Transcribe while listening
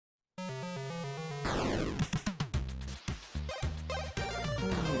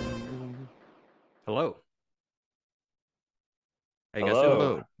Hello. How you guys doing?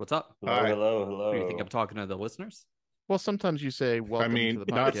 Hello. What's up? Hello, Hi. hello, What do you think I'm hello. talking to the listeners? Well, sometimes you say I welcome to mean, the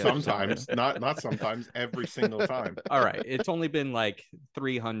not podcast. sometimes. Not sometimes, every single time. All right. It's only been like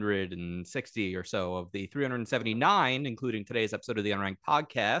 360 or so of the 379, including today's episode of the Unranked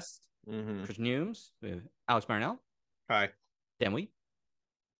Podcast. Mm-hmm. Chris News, Alex Marinell, Hi. Dan Wheat,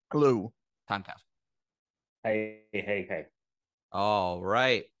 Hello. Tom Cows. Hey. All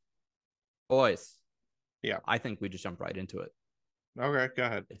right. Boys. Yeah. I think we just jump right into it. Okay, go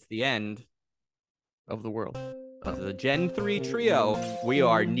ahead. It's the end Of the world. of the Gen 3 trio. We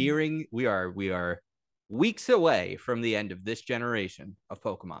are weeks away from the end of this generation of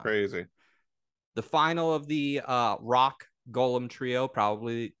Pokemon. Crazy. The final of the Rock Golem trio,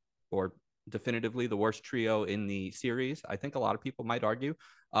 probably or definitively the worst trio in the series. I think a lot of people might argue.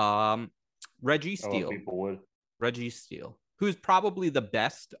 Reggie Steele. People would. Reggie Steele, who's probably the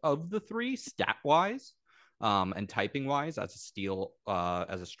best of the three stat wise and typing wise as a steel,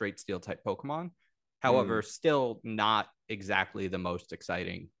 as a straight steel type Pokemon. However, still not exactly the most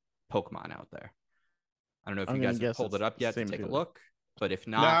exciting Pokemon out there. I don't know if you guys have pulled it up yet to take a look, but if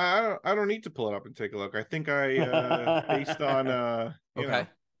not, no, I don't need to pull it up and take a look. I think I based on you know,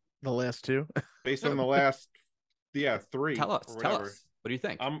 the last two, based on the last three. Tell us. What do you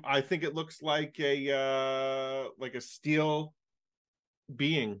think? I think it looks like a steel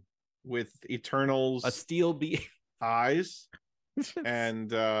being with Eternal's steel being eyes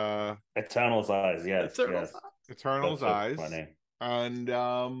and Eternal's eyes. Yes, Eternal's eyes. Funny. And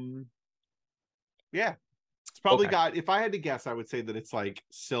it's probably got. If I had to guess, I would say that it's like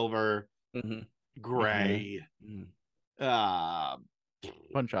silver, gray,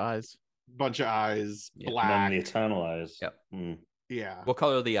 bunch of eyes, black. And then the Eternal eyes. Yep. Yeah. What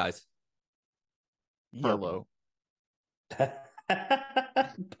color are the eyes? Yellow.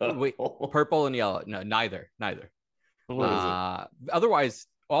 Wait, purple and yellow. No, neither. Otherwise,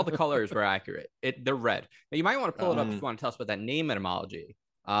 all the colors were accurate. They're red. Now, you might want to pull it up if you want to tell us about that name etymology.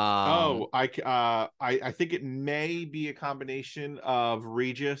 I think it may be a combination of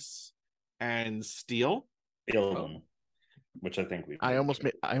Regis and Steel. Which I think we. I almost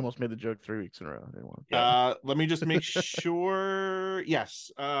made the joke 3 weeks in a row. Let me just make sure. Yes,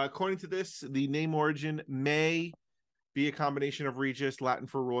 according to this, the name origin may be a combination of Regis, Latin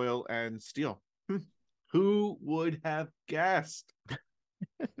for royal, and Steel. Who would have guessed?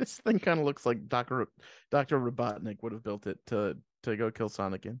 This thing kind of looks like Dr. Robotnik would have built it to go kill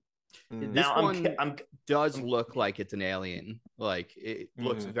Sonic in. This one does look like it's an alien. Like it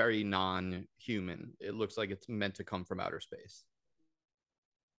looks very non-human. It looks like it's meant to come from outer space.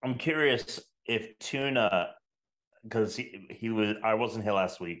 I'm curious if Tuna, because he was, I wasn't here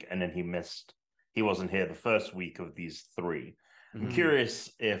last week, and then he wasn't here the first week of these three. I'm curious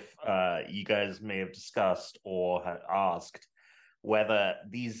if you guys may have discussed or had asked whether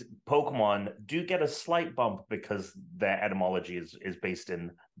these Pokemon do get a slight bump because their etymology is based in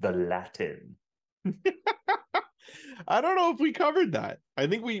the Latin. I don't know if we covered that. I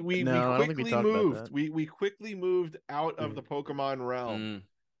think we quickly moved. We quickly moved out of the Pokemon realm.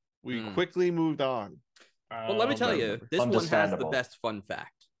 We quickly moved on. Well, let me tell you, this one has the best fun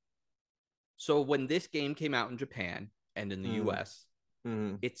fact. So when this game came out in Japan and in the US,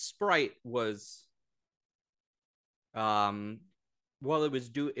 its sprite was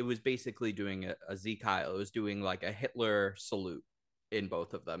it was basically doing a Z-Kyle. It was doing like a Hitler salute in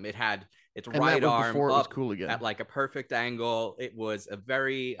both of them. It had its right arm up cool again at like a perfect angle. It was a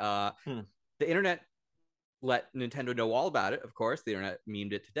very the internet let Nintendo know all about it. Of course, the internet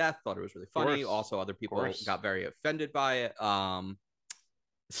memed it to death, thought it was really funny. Also, other people got very offended by it.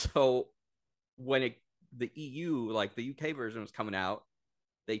 So when the EU, like the UK version was coming out,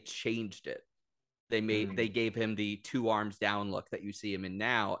 they changed it. They gave him the 2 arms down look that you see him in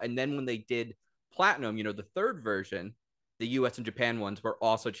now. And then when they did Platinum, the third version, the US and Japan ones were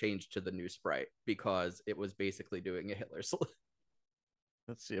also changed to the new sprite because it was basically doing a Hitler salute.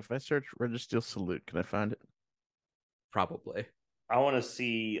 Let's see. If I search Registeel salute, can I find it? Probably. I want to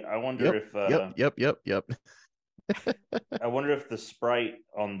see. I wonder if. Yep. I wonder if the sprite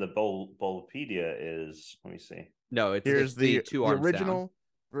on the Bulbapedia is. Let me see. No, it's the 2 arms original down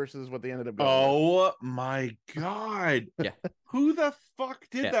versus what they ended up going with. My god! Yeah, who the fuck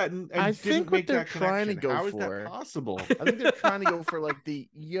did that? And I think what they're trying to go for. How is that possible? I think they're trying to go for like the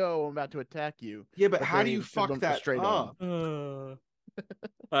I'm about to attack you. Yeah, but how do you fuck that straight up?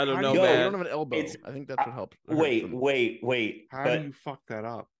 I don't know, man. You don't have an elbow. I think that's what helped. Wait. How do you fuck that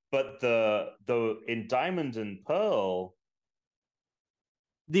up? But the in Diamond and Pearl,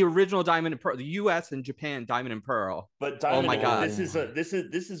 The original Diamond and Pearl, the U.S. and Japan Diamond and Pearl. But Diamond, oh my God, this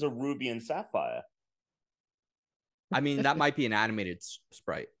is a Ruby and Sapphire. I mean, that might be an animated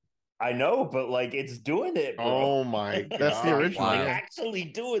sprite. I know, but like it's doing it, bro. Oh my God. That's the original. Like actually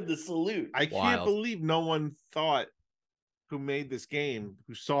doing the salute. I can't believe no one thought who made this game,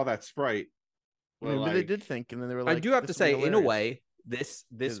 who saw that sprite. Well, maybe they did think, and then they were like, I do have to say, in a way, this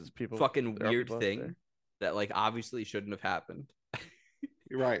fucking weird thing that like obviously shouldn't have happened.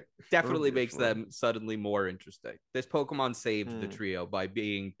 You're right. Definitely makes them suddenly more interesting. This Pokemon saved the trio by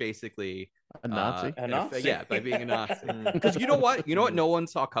being basically a Nazi. Yeah, by being a Nazi. Because you know what? No one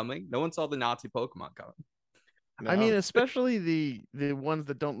saw coming. No one saw the Nazi Pokemon coming. No. I mean, especially the ones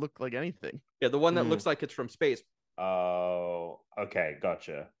that don't look like anything. Yeah, the one that looks like it's from space. Oh, okay,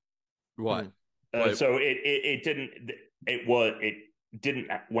 gotcha. What? So it didn't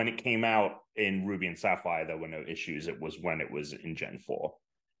when it came out in Ruby and Sapphire. There were no issues. It was when it was in Gen 4.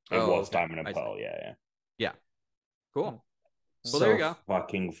 It was okay. Diamond and Pearl. Yeah. Cool. Well, so there you go.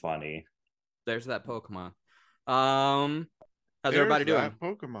 Fucking funny. There's that Pokemon. How's everybody doing?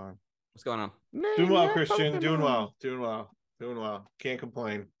 Pokemon. What's going on? Doing well, Christian. Pokemon. Doing well. Can't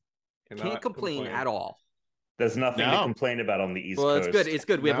complain. Can't complain at all. There's nothing to complain about on the East Coast. Well, it's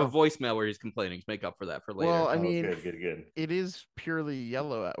good. We have a voicemail where he's complaining to make up for that for later. Well, I mean, good. It is purely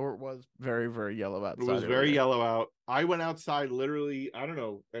yellow, or it was very, very yellow outside. It was very yellow out. I went outside literally, I don't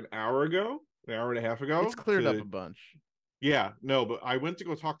know, an hour and a half ago. It's cleared up a bunch. Yeah, no, but I went to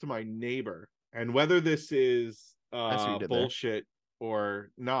go talk to my neighbor, and whether this is bullshit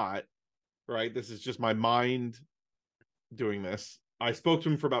or not, right? This is just my mind doing this. I spoke to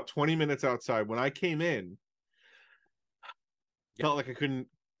him for about 20 minutes outside. When I came in, felt like I couldn't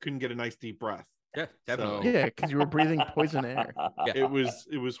get a nice deep breath. Yeah, definitely. So, yeah, because you were breathing poison air. Yeah. It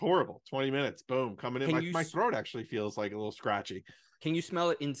was horrible. 20 minutes, boom, coming in. My throat actually feels like a little scratchy. Can you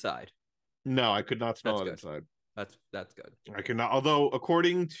smell it inside? No, I could not smell it inside. That's good. I could not. Although,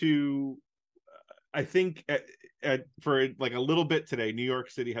 according to, I think for like a little bit today, New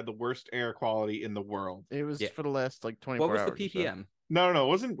York City had the worst air quality in the world. It was for the last like 24 hours. What was the ppm? No,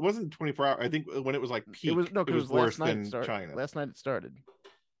 it wasn't 24 hours. I think when it was like peak, it was worse than China. Last night it started.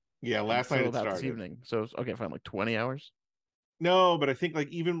 Yeah, last night it started. This evening. So okay, fine, like 20 hours. No, but I think like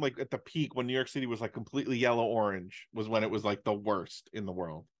even like at the peak when New York City was like completely yellow orange was when it was like the worst in the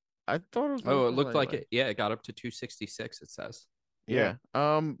world. I thought it was. It looked like it. Yeah, it got up to 266. It says. Yeah.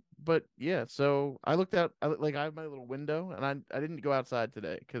 But yeah, so I looked out. I have my little window, and I didn't go outside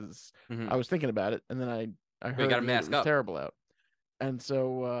today because I was thinking about it, and then I heard it was terrible out. And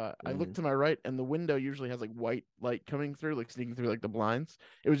so I looked to my right, and the window usually has like white light coming through, like sneaking through like the blinds.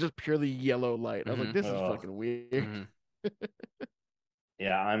 It was just purely yellow light. I was like, this is fucking weird.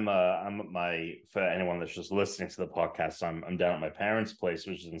 Yeah, I'm for anyone that's just listening to the podcast, I'm down at my parents' place,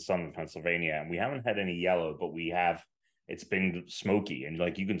 which is in southern Pennsylvania, and we haven't had any yellow, but we have. It's been smoky, and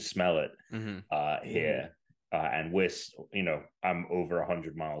like you can smell it here. And I'm over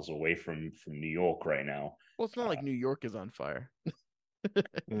 100 miles away from New York right now. Well, it's not like New York is on fire.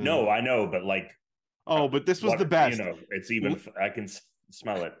 No, I know, but like, but this was the best. It's even. I can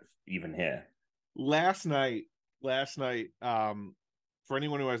smell it even here. Last night, for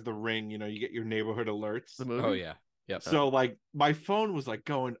anyone who has the Ring, you get your neighborhood alerts. The movie? Oh yeah, yeah. So like, my phone was like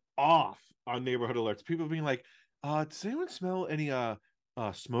going off on neighborhood alerts. People being like, "Does anyone smell any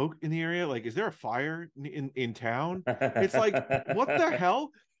smoke in the area? Like, is there a fire in town?" It's like, what the hell?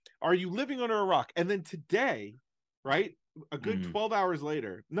 Are you living under a rock? And then today, right? A good 12 hours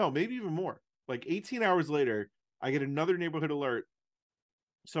later, no, maybe even more, like 18 hours later, I get another neighborhood alert.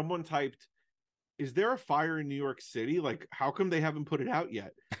 Someone typed, "Is there a fire in New York City? Like, how come they haven't put it out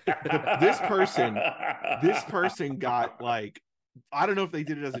yet?" This person got like, I don't know if they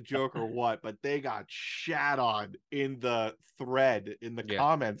did it as a joke or what, but they got shat on in the thread in the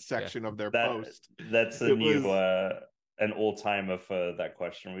comments section of their post. That's an all-timer for that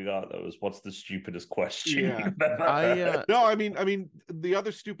question we got. That was, what's the stupidest question? Yeah. No, I mean the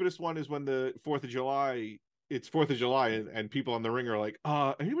other stupidest one is when the 4th of July, it's 4th of July and people on the Ring are like,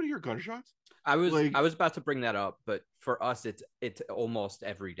 anybody hear gunshots? I was about to bring that up, but for us it's almost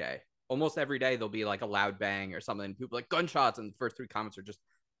every day. Almost every day there'll be like a loud bang or something. People like gunshots, and the first 3 comments are just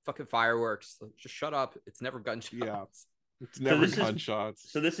fucking fireworks. Like, just shut up. It's never gunshots. Yeah. It's never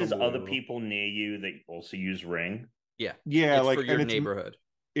gunshots. So this is other people near you that also use Ring? Yeah, it's like for your neighborhood.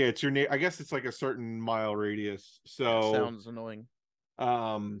 Yeah, it's your I guess it's like a certain mile radius. So sounds annoying.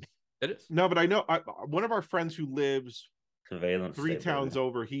 It is. No, but I know one of our friends who lives surveillance 3 towns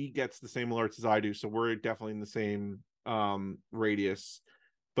over, he gets the same alerts as I do, so we're definitely in the same radius.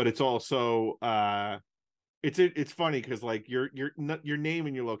 But it's also It's funny because like your name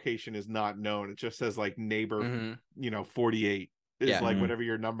and your location is not known. It just says like neighbor, 48 is like whatever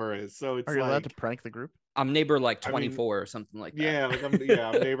your number is. So it's are you allowed to prank the group? I'm neighbor like 24 or something like that. Yeah, like I'm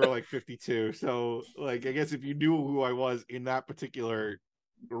neighbor like 52. So like I guess if you knew who I was in that particular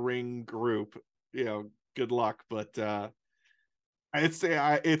ring group, good luck. But it's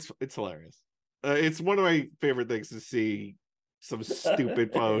hilarious. It's one of my favorite things to see some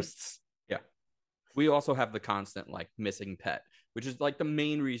stupid posts. Yeah. We also have the constant like missing pet, which is like the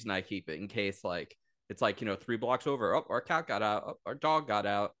main reason I keep it in case like it's like 3 blocks over. Oh, our cat got out. Oh, our dog got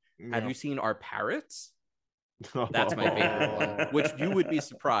out. Yeah. Have you seen our parrots? That's my favorite one. Which you would be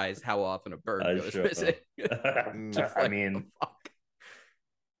surprised how often a bird goes missing. I mean,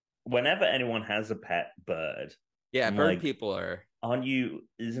 whenever anyone has a pet bird, bird like, people are.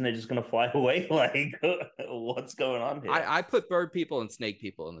 Isn't it just gonna fly away? Like, what's going on here? I put bird people and snake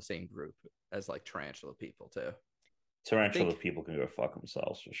people in the same group as like tarantula people too. Tarantula people can go fuck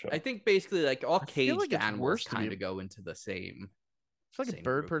themselves for sure. I think basically like all caged animals kind of go into the same. It's like a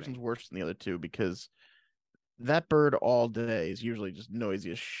bird person's worse than the other two because that bird all day is usually just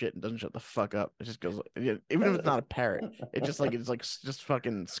noisy as shit and doesn't shut the fuck up. It just goes, even if it's not a parrot, it's just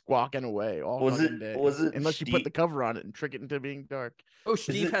fucking squawking away all fucking day. Unless you put the cover on it and trick it into being dark. Oh,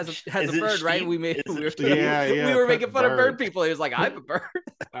 Steve has a bird, right? We were making fun of bird people. He was like, I have a bird.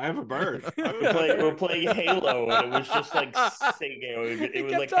 I have a bird. We're playing Halo, and it was just like singing. It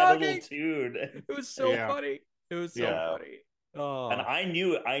was like that little tune. It was so funny. It was so funny. Oh. And I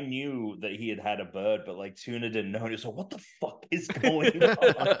knew that he had a bird, but like Tuna didn't know. And he was like, "What the fuck is going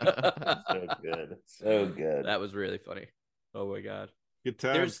on?" So good. That was really funny. Oh my god, good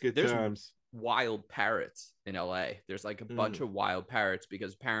times. There's wild parrots in LA. There's like a bunch of wild parrots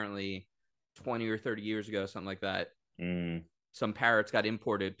because apparently 20 or 30 years ago, something like that, some parrots got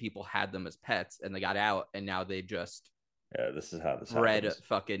imported. People had them as pets, and they got out, and now they just. Yeah, this is how this bred happens. A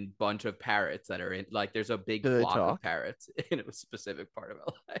fucking bunch of parrots that are in like there's a big flock of parrots in a specific part of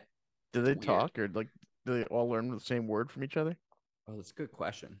LA. Do they talk or like do they all learn the same word from each other? Oh, that's a good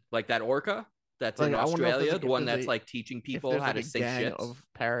question. Like that orca that's like, in Australia, the one that's like teaching people how to sink ships. Of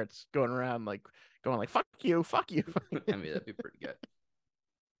parrots going around like fuck you. I mean, that'd be pretty good.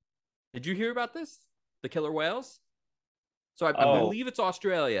 Did you hear about this? The killer whales? So I believe it's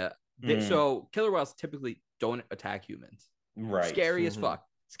Australia. So killer whales typically don't attack humans. Right. Scary as fuck.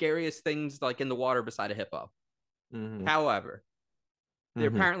 Scariest things like in the water beside a hippo. However, they're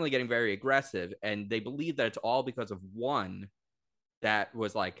apparently getting very aggressive, and they believe that it's all because of one that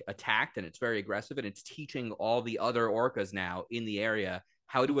was like attacked, and it's very aggressive, and it's teaching all the other orcas now in the area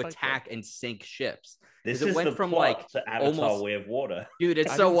how to attack and sink ships. This is the plot like to Avatar: almost... Way of Water. Dude,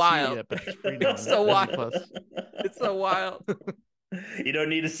 it's so wild. It's so wild. It's so wild. You don't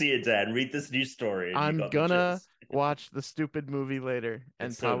need to see it, Dan. Read this news story. I'm gonna watch the stupid movie later,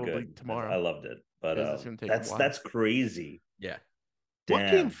 and probably tomorrow. I loved it, but that's crazy. Yeah. What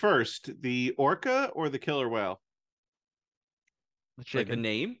came first, the orca or the killer whale? Like the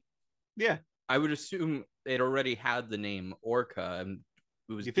name? Yeah, I would assume it already had the name orca, and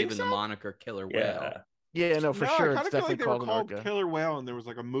it was given the moniker killer whale. Yeah, no, for sure. It's definitely called orca. Killer whale, and there was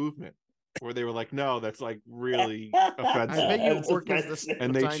like a movement where they were like, no, that's like really offensive. I bet you orca's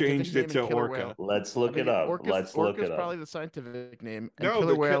and they changed it to orca. Whale. Let's look it up. Let's look it up. Orca's probably the scientific name, and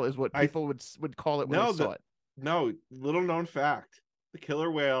killer whale is what people would call it when they saw it. No, little known fact: the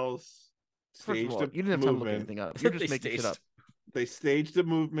killer whales staged a you didn't have time to look anything up. You're just making shit up. They staged a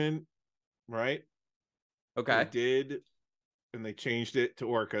movement, right? Okay. They did, and they changed it to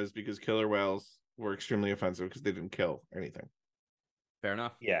orcas because killer whales were extremely offensive because they didn't kill anything. Fair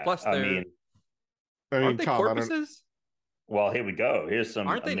enough. Yeah. Plus, I mean, aren't they Tom, porpoises? Well, here we go. Here's some.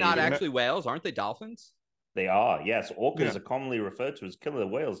 Aren't they not actually whales? Aren't they dolphins? They are. Yes, orcas are commonly referred to as killer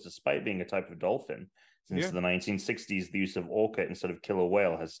whales, despite being a type of dolphin. Since the 1960s, the use of orca instead of killer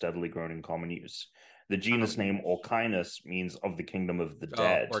whale has steadily grown in common use. The genus name Orcinus means of the kingdom of the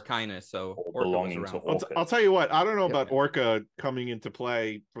dead. Orcinus, so belonging to orcas. I'll tell you what, I don't know about orca coming into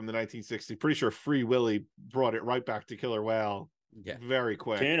play from the 1960s. Pretty sure Free Willy brought it right back to killer whale very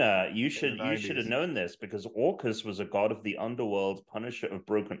quick. Tuna, you should have known this because Orcus was a god of the underworld, punisher of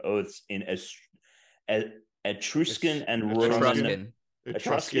broken oaths in Etruscan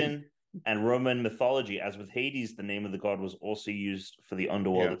and Roman mythology. As with Hades, the name of the god was also used for the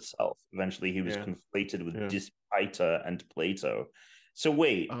underworld itself. Eventually, he was conflated with Dispiter and Plato. So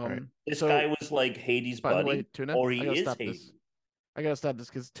wait, this guy was like Hades' buddy, way, Tuna, or he is Hades? I gotta stop this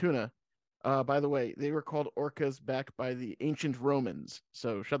because Tuna, By the way, they were called orcas back by the ancient Romans.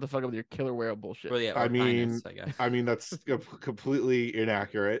 So shut the fuck up with your killer whale bullshit. Well, yeah, I mean, I guess. I mean that's completely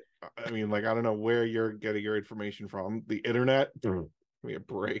inaccurate. I mean, like, I don't know where you're getting your information from. The internet. Give me a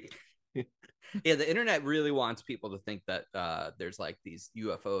break. Yeah, the internet really wants people to think that there's like these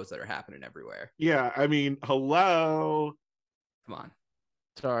UFOs that are happening everywhere. Yeah, I mean, hello. Come on.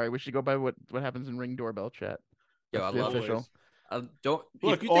 Sorry, we should go by what happens in Ring Doorbell chat. Yo, I love official. Don't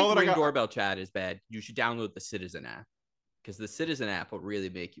look, if you think Ring Doorbell chat is bad, you should download the Citizen app, because the Citizen app will really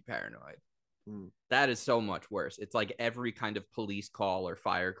make you paranoid. That is so much worse. It's like every kind of police call or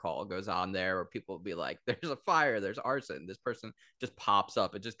fire call goes on there, or people will be like, there's a fire, there's arson. This person just pops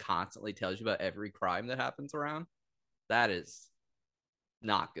up. It just constantly tells you about every crime that happens around. That is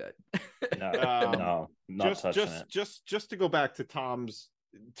not good. No, not touching it. Just to go back to Tom's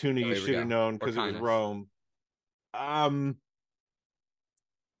Tuna, you should have known because it was Rome.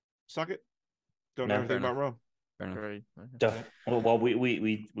 Suck it. Don't know anything about Rome. Well,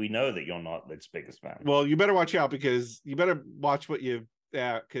 we know that you're not its biggest fan. Well, you better watch out, because you better watch what you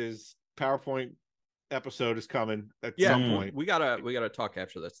because PowerPoint episode is coming at some point. We gotta talk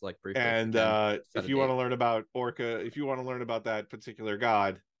after this, like briefly. And if you want to learn about Orca, if you want to learn about that particular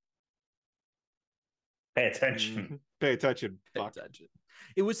god, pay attention. Pay attention. Pay attention.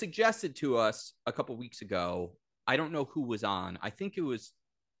 It was suggested to us a couple weeks ago. I don't know who was on. I think it was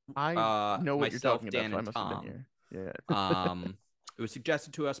I know what myself, you're talking Dan, about, and so I must Tom. have been here. Yeah. It was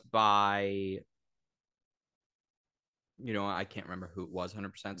suggested to us by, I can't remember who it was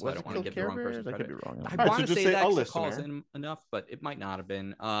 100%, so I don't want to give the wrong person credit. I could be wrong. I want to say that calls in enough, but it might not have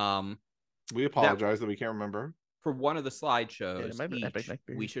been. We apologize that we can't remember. For one of the slideshows,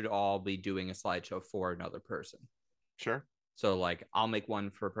 we should all be doing a slideshow for another person. Sure. So, like, I'll make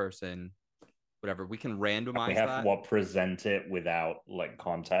one for a person, whatever. We can randomize we have to present it without, like,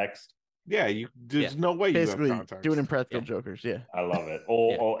 context. Yeah, there's no way basically you have context. Doing impractical jokers. Yeah, I love it.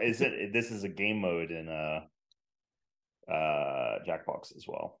 Or is it? This is a game mode in Jackbox as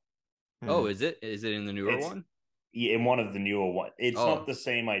well. Oh, is it? Is it in the newer one? Yeah, in one of the newer ones. It's not the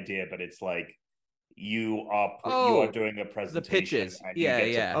same idea, but it's like you are doing a presentation. The pitches.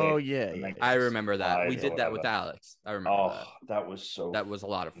 Yeah. I remember that. We did that with Alex. I remember that was that was a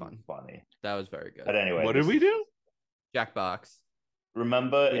lot of fun. Funny. That was very good. But anyway, what did we do? Jackbox.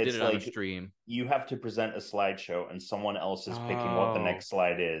 Remember, we it's did it like on a stream. You have to present a slideshow, and someone else is picking what the next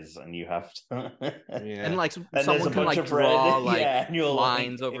slide is, and you have to. And like someone can like draw like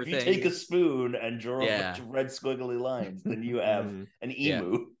lines over things. If you take a spoon and draw a bunch of red squiggly lines, then you have an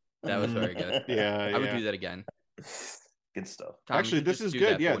emu. That was very good. I would do that again. Good stuff. Tom, actually, this is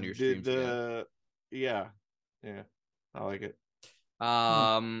good. Yeah, I like it.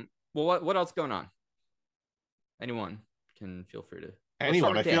 Well, what else going on? Anyone can feel free to.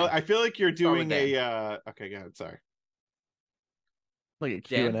 Anyone, I feel like you're doing a. Okay, go ahead. Sorry. Like a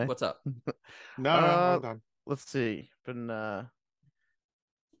Q&A. Dan, what's up? No, hold on. Let's see. Been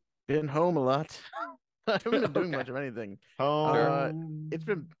home a lot. I haven't been doing much of anything. It's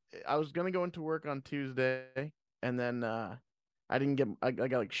been. I was gonna go into work on Tuesday, and then I didn't get. I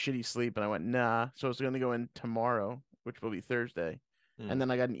got like shitty sleep, and I went nah. So I was gonna go in tomorrow, which will be Thursday. And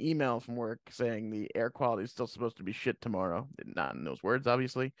then I got an email from work saying the air quality is still supposed to be shit tomorrow. Not in those words,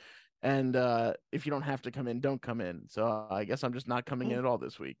 obviously. And if you don't have to come in, don't come in. So I guess I'm just not coming in at all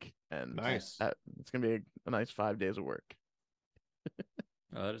this week. And nice. It's going to be a nice 5 days of work.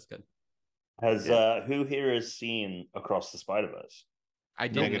 Oh, that is good. Has who here has seen Across the Spider-Verse? I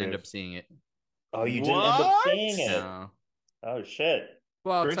didn't end up seeing it. Oh, you didn't end up seeing it? No. Oh, shit.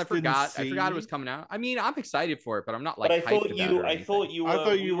 Well, because I forgot it was coming out. I mean, I'm excited for it, but I'm not like. But I thought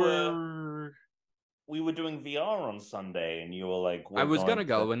you were. We were doing VR on Sunday, and you were like, I was gonna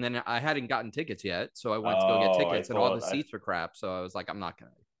go, and then I hadn't gotten tickets yet, so I went to go get tickets, and all the seats were crap. So I was like, I'm not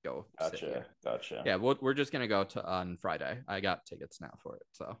gonna go. Gotcha. Yeah, we're just gonna go on Friday. I got tickets now for it,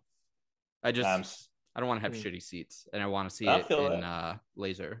 so I just I don't want to have shitty seats, and I want to see it in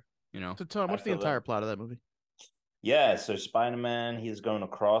laser. So Tom, what's the entire plot of that movie? Yeah, so Spider-Man, he's going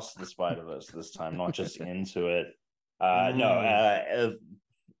across the Spider-Verse this time, not just into it. Fantastic.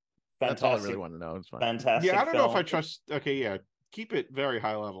 That's all I really want to know. It's fine. Fantastic. Yeah, I don't know if I trust. Okay, yeah, keep it very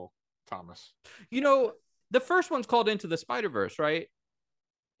high level, Thomas. The first one's called Into the Spider-Verse, right?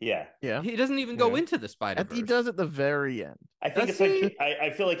 Yeah. He doesn't even go into the Spider-Verse. He does at the very end. I think it's like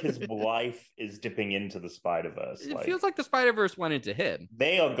I feel like his life is dipping into the Spider-Verse. It feels like the Spider-Verse went into him.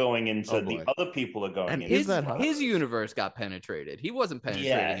 They are going into the other people are going into his universe got penetrated. He wasn't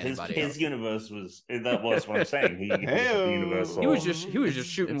penetrating anybody. His universe was what I'm saying. He was just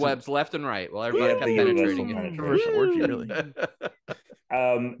shooting webs left and right while everybody kept penetrating him. Controversial orgy, really.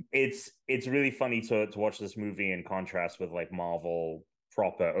 It's really funny to watch this movie in contrast with like Marvel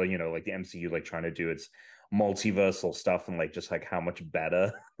proper, or like the MCU like trying to do its multiversal stuff, and like just like how much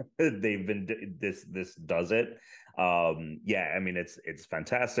better they've been this does it. Yeah, I mean it's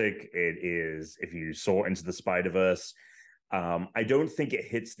fantastic. It is, if you saw Into the Spider-Verse, I don't think it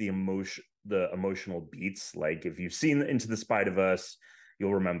hits the emotional beats. Like if you've seen Into the Spider-Verse,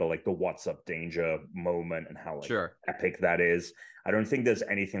 you'll remember like the "What's Up Danger" moment and how like epic that is. I don't think there's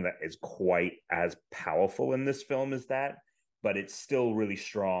anything that is quite as powerful in this film as that, but it's still really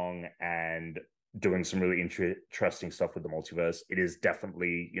strong and doing some really interesting stuff with the multiverse. It is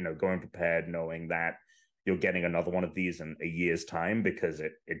definitely, going prepared, knowing that you're getting another one of these in a year's time, because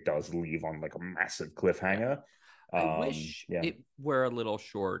it does leave on like a massive cliffhanger. I wish it were a little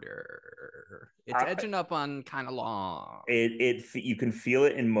shorter. It's edging up on kind of long. You can feel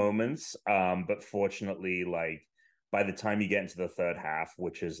it in moments, but fortunately, like by the time you get into the third half,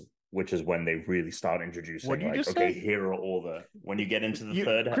 which is when they really start introducing, here are all when you get into the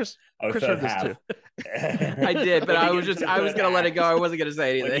third half. I did, but I was gonna let it go. I wasn't gonna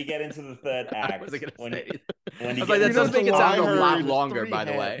say anything. When you get into the third act, I wasn't gonna say anything. I was like, that does make it sound a lot longer, by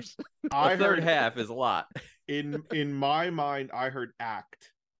the way. The third half is a lot. In my mind, I heard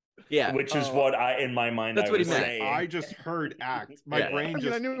act. Yeah, which is what in my mind that's I what was he meant. saying. I just heard act. My brain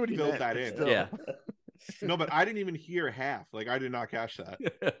just filled that in. Still. Yeah. No, but I didn't even hear half. Like I did not catch that.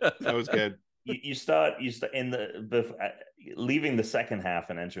 That was good. You start in leaving the second half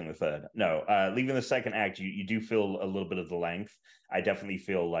and entering the third. No, leaving the second act, you do feel a little bit of the length. I definitely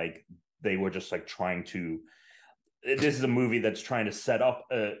feel like they were just like trying to. This is a movie that's trying to set up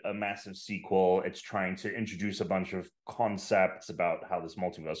a massive sequel. It's trying to introduce a bunch of concepts about how this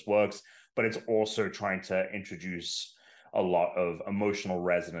multiverse works, but it's also trying to introduce a lot of emotional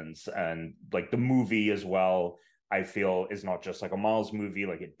resonance. And like the movie as well, I feel, is not just like a Miles movie.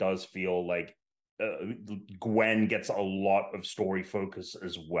 Like it does feel like Gwen gets a lot of story focus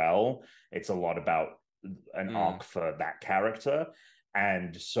as well. It's a lot about an arc for that character.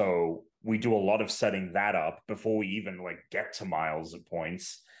 And so we do a lot of setting that up before we even like get to Miles at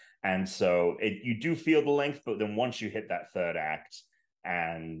points. And so you do feel the length, but then once you hit that third act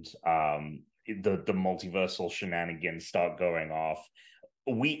and the multiversal shenanigans start going off,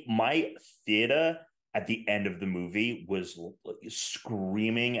 my theater at the end of the movie was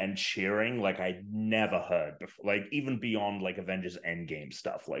screaming and cheering like I'd never heard before, like even beyond like Avengers Endgame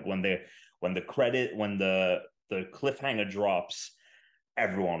stuff. Like when the cliffhanger drops,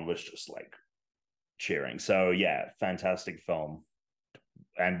 everyone was just like cheering. So yeah, fantastic film,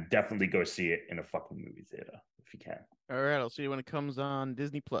 and definitely go see it in a fucking movie theater if you can. All right, I'll see you when it comes on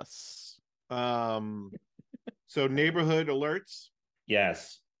Disney Plus. So neighborhood alerts.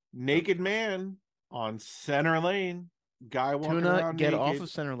 Yes. Naked man on center lane. Guy walking around get naked off of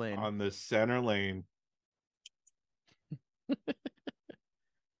center lane. On the center lane.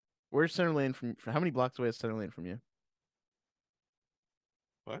 Where's center lane from? How many blocks away is center lane from you?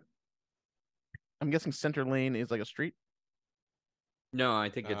 What? I'm guessing center lane is like a street. No, I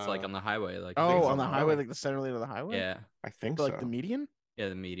think it's like on the highway. Like on the highway, like the center lane of the highway. Yeah, I think so. Like the median. Yeah,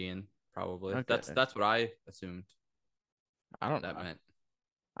 the median probably. Okay. That's what I assumed. I don't know. That meant.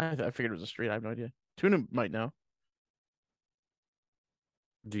 I figured it was a street. I have no idea. Tuna might know.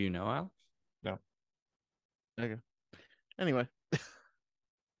 Do you know, Alex? No. Okay. Anyway,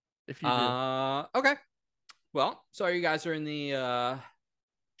 if you do. Okay. Well, sorry you guys are in the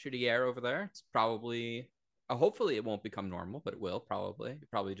shitty air over there. It's probably. Hopefully, it won't become normal, but it will probably.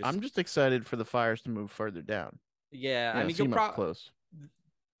 Just. I'm just excited for the fires to move further down. Yeah, I mean, you'll probably close.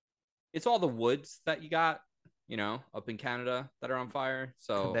 It's all the woods that you got, up in Canada that are on fire.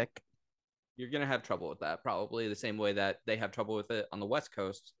 So Quebec. You're gonna have trouble with that, probably the same way that they have trouble with it on the West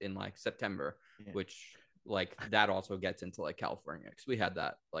Coast in like September, which like that also gets into like California, because we had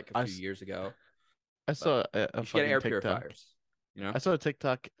that like a few years ago. I saw a fucking air TikTok. purifiers. I saw a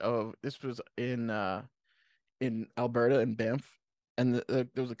TikTok of this was in Alberta and Banff, and there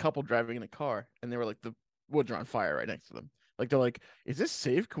was a couple driving in a car, and they were like the woods are on fire right next to them. Like they're like, "Is this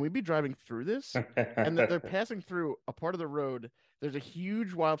safe? Can we be driving through this?" And they're passing through a part of the road. There's a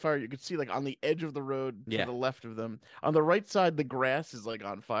huge wildfire you could see like on the edge of the road to the left of them. On the right side, the grass is like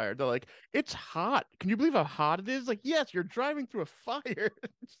on fire. They're like, "It's hot. Can you believe how hot it is?" Like, yes, you're driving through a fire.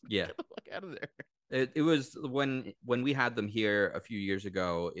 Yeah, get the fuck out of there. It was when we had them here a few years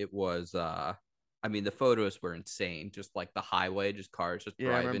ago. It was I mean, the photos were insane. Just like the highway, just cars just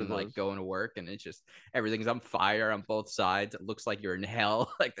driving, like going to work, and it's just everything's on fire on both sides. It looks like you're in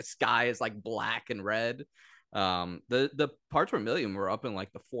hell. Like the sky is like black and red. The parts per million were up in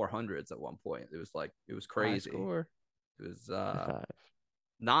like the 400s at one point. It was crazy. It was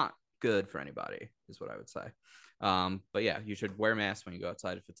not good for anybody, is what I would say. But yeah, you should wear masks when you go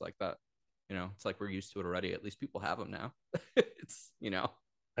outside if it's like that. It's like we're used to it already. At least people have them now. It's.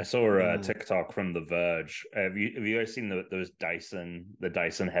 I saw a TikTok from The Verge. Have you guys seen those the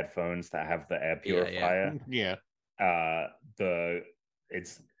Dyson headphones that have the air purifier? Yeah.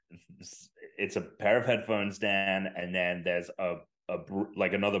 It's a pair of headphones, Dan, and then there's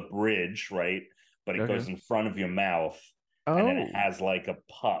like another bridge, right? But it goes in front of your mouth, and then it has like a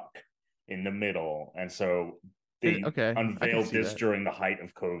puck in the middle, and so they unveiled this during the height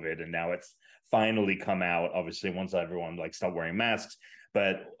of COVID, and now it's finally come out. Obviously, once everyone stopped wearing masks.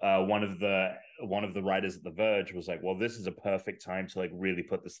 But one of the writers at The Verge was like, well, this is a perfect time to really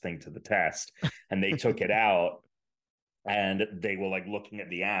put this thing to the test. And they took it out, and they were looking at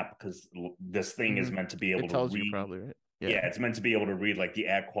the app, because this thing is meant to be able to read. You probably, right? Yeah, it's meant to be able to read the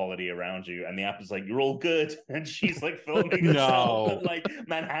air quality around you, and the app is like, "You're all good," and she's filming herself, and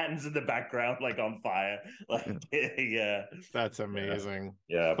Manhattan's in the background, on fire. Yeah, that's amazing.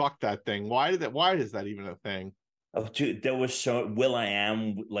 Yeah, fuck that thing. Why is that even a thing? Oh, dude, there was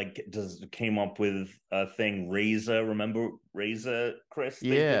will.i.am came up with a thing. Razer, remember Razer, Chris?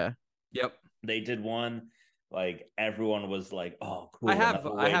 Yep. They did one. Everyone was like, "Oh, cool." I have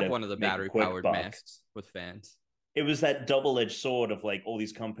one of the battery powered masks with fans. It was that double-edged sword of all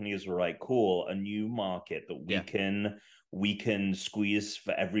these companies were like, cool, a new market that we can squeeze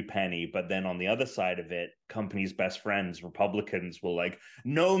for every penny. But then on the other side of it, companies' best friends, Republicans, were like,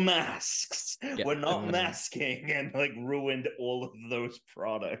 no masks. Yeah. We're not masking, and ruined all of those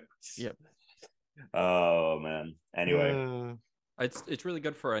products. Yep. Oh man. Anyway. It's really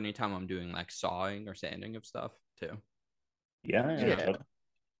good for any time I'm doing sawing or sanding of stuff too. Yeah. It's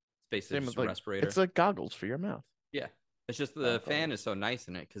basically just a respirator. It's like goggles for your mouth. Yeah. It's just the fan is so nice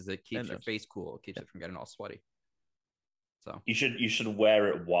in it because it keeps your face cool. It keeps it from getting all sweaty. So you should wear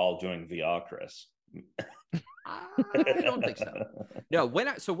it while doing VR, Chris. I don't think so. No,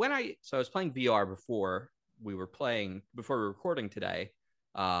 I was playing VR before we were recording today.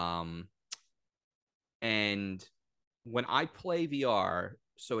 And when I play VR,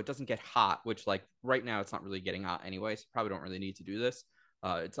 so it doesn't get hot, which right now it's not really getting hot anyway, so probably don't really need to do this.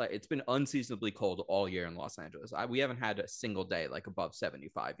 It's been unseasonably cold all year in Los Angeles. We haven't had a single day above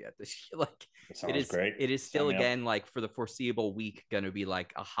 75 yet this year. It is great. It is still for the foreseeable week going to be a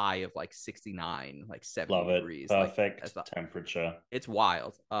high of 69, 70 Love degrees. Perfect temperature. It's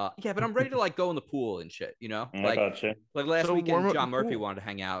wild. Yeah, but I'm ready to go in the pool and shit. I got you. Last weekend, John Murphy wanted to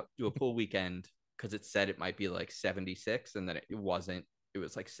hang out, do a pool weekend because it said it might be 76, and then it wasn't. It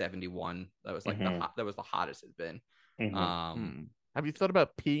was 71. That was that was the hottest it's been. Mm-hmm. Have you thought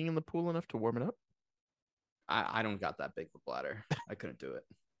about peeing in the pool enough to warm it up? I don't got that big of a bladder. I couldn't do it.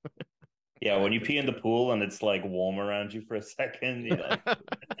 Yeah, when you pee in the pool and it's warm around you for a second, you're like,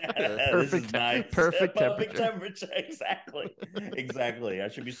 this is nice. Perfect temperature. Exactly. I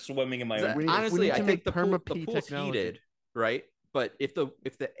should be swimming in my own. Honestly, I think the pool's heated, right? But if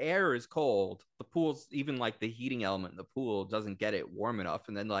the air is cold, the pool's even the heating element in the pool doesn't get it warm enough,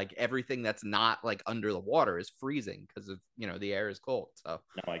 and then everything that's not under the water is freezing because of the air is cold. So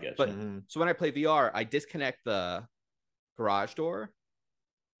no, I get. But so when I play VR, I disconnect the garage door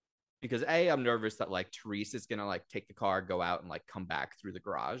because I'm nervous that Therese is gonna take the car, go out, and come back through the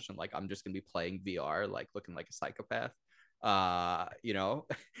garage, and I'm just gonna be playing VR looking like a psychopath. And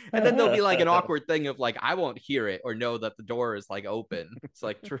then there'll be an awkward thing of I won't hear it or know that the door is open. It's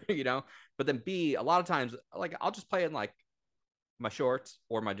but then B, a lot of times I'll just play in my shorts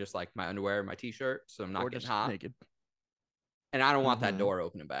or my my underwear, my t-shirt, so I'm not getting hot naked. And I don't want that door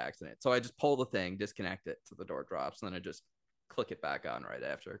opening by accident, so I just pull the thing, disconnect it so the door drops, and then I just click it back on right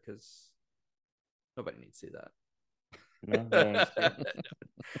after because nobody needs to see that.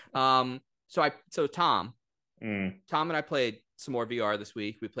 So Tom and I played some more VR this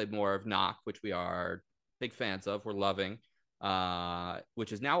week. We played more of Knock, which we are big fans of. We're loving,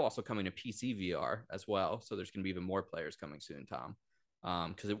 which is now also coming to PC VR as well. So there's going to be even more players coming soon, Tom,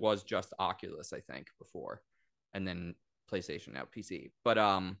 because it was just Oculus, I think, before, and then PlayStation, now PC. But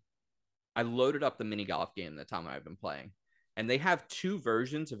I loaded up the mini golf game that Tom and I have been playing, and they have two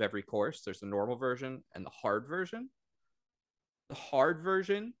versions of every course. There's the normal version and the hard version. The hard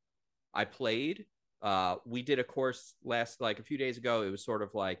version I played. We did a course a few days ago. It was sort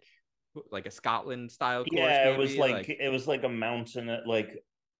of like a Scotland style course. Yeah, maybe. It was a mountain,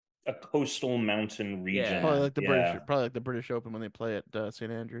 a coastal mountain region. Yeah. Probably like the British Open when they play at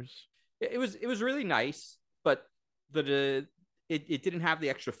St. Andrews. It was really nice, but it didn't have the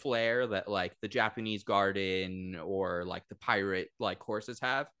extra flair that the Japanese Garden or the pirate courses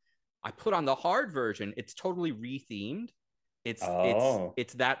have. I put on the hard version. It's totally rethemed.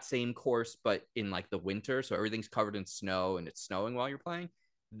 It's that same course, but in like the winter, so everything's covered in snow and it's snowing while you're playing.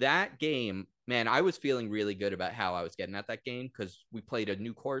 That game, man, I was feeling really good about how I was getting at that game because we played a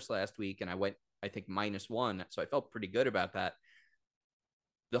new course last week and I went, I think, -1, so I felt pretty good about that.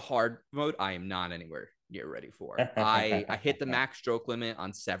 The hard mode, I am not anywhere near ready for. I hit the max stroke limit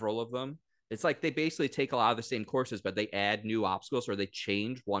on several of them. It's like they basically take a lot of the same courses, but they add new obstacles or they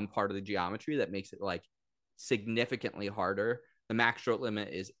change one part of the geometry that makes it like significantly harder. The max stroke limit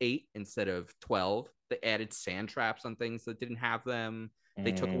is 8 instead of 12. They added sand traps on things that didn't have them.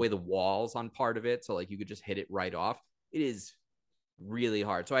 They took away the walls on part of it, so like you could just hit it right off. It is really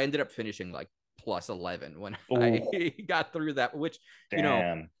hard. So I ended up finishing like +11 when I got through that, which, you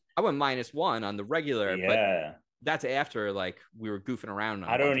know, I went -1 on the regular, but that's after like we were goofing around.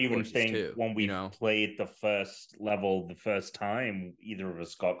 I don't even think when we played the first level the first time, either of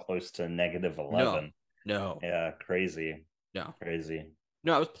us got close to -11. No. Yeah, crazy. No. Crazy.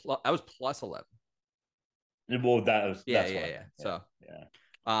 No, I was +11. Well, that's So,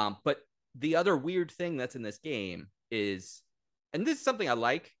 but the other weird thing that's in this game is, and this is something I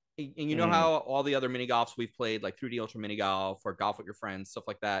like, and you know how all the other mini golfs we've played, like 3D Ultra Mini Golf or Golf with Your Friends, stuff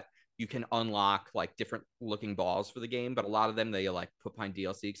like that, you can unlock like different looking balls for the game, but a lot of them they like put behind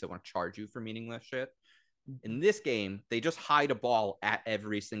DLC because they want to charge you for meaningless shit. In this game, they just hide a ball at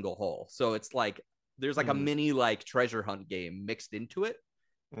every single hole, so it's like there's like a mini like treasure hunt game mixed into it.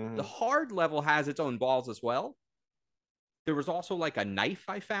 The hard level has its own balls as well. There was also like a knife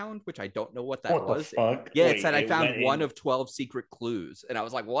I found, which I don't know what that was. The fuck? Yeah, it said I found one of 12 secret clues. And I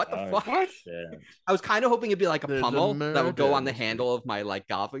was like, what the fuck? Shit. I was kind of hoping it'd be like a pummel that would go on the handle of my like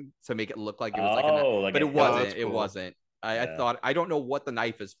golfing to make it look like it was like a knife. But it wasn't. Cool. It wasn't. I thought, I don't know what the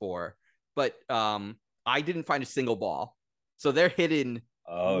knife is for, but I didn't find a single ball. So they're hidden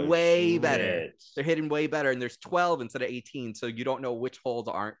way better. They're hidden way better, and there's 12 instead of 18, so you don't know which holes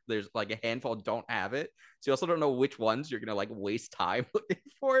aren't. There's like a handful don't have it, so you also don't know which ones you're gonna like waste time looking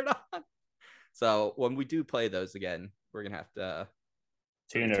for it on. So when we do play those again, we're gonna have to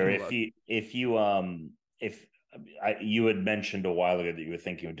Tuner, if you had mentioned a while ago that you were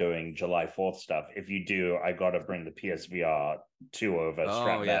thinking of doing July 4th stuff. If you do, I gotta bring the PSVR 2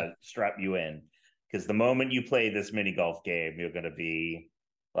 over, strap you in, because the moment you play this mini golf game, you're gonna be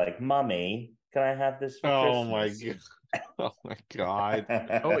like, "Mommy, can I have this for Christmas?" Oh my god!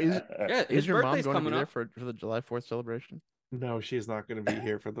 Is your mom going to be there for the July 4th celebration? No, she's not going to be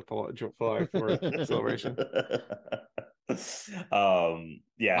here for the July 4th celebration.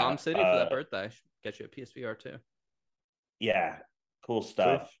 Mom City for that birthday. Get you a PSVR 2. Yeah, cool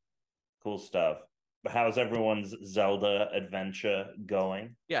stuff. Sure. Cool stuff. How's everyone's Zelda adventure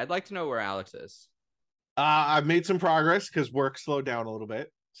going? Yeah, I'd like to know where Alex is. I've made some progress because work slowed down a little bit.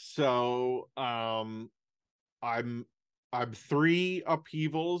 So I'm 3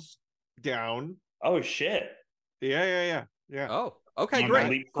 upheavals down. Oh shit. Yeah. Oh, okay,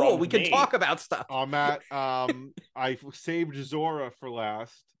 great. Cool. We can talk about stuff. I'm at I saved Zora for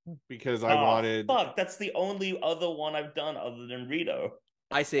last because I wanted. Fuck, that's the only other one I've done other than Rito.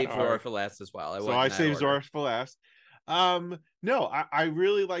 I saved Zora for last as well. I saved Zora for last. No, I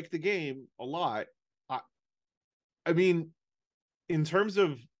really like the game a lot. I mean, in terms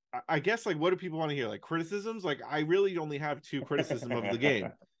of, I guess, like, what do people want to hear? Like, criticisms? Like, I really only have 2 criticisms of the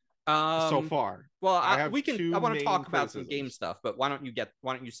game so far. Well, I want to talk about some game stuff, but why don't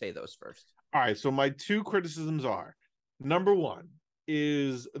you say those first? All right. So my 2 criticisms are: number 1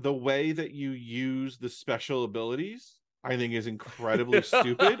 is the way that you use the special abilities. I think is incredibly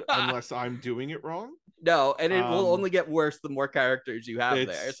stupid unless I'm doing it wrong. No, and it will only get worse the more characters you have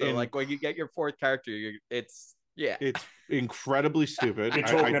there. So like when you get your 4th character, it's incredibly stupid. You're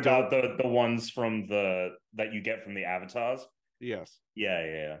talking about the ones from that you get from the avatars? Yes.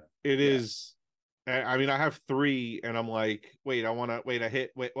 Yeah. It is. I mean, I have 3, and I'm like, wait, I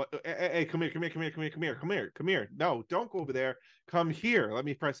hit. Wait, what? Hey, come here. No, don't go over there. Come here. Let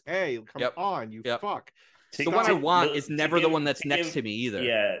me press A. Come on, you fuck. The one I want is never the one that's next to me either.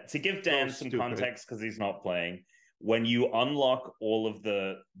 Yeah, to give Dan some context, because he's not playing, when you unlock all of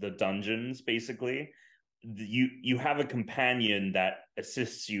the dungeons, basically, you have a companion that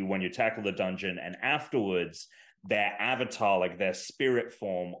assists you when you tackle the dungeon, and afterwards their avatar, like their spirit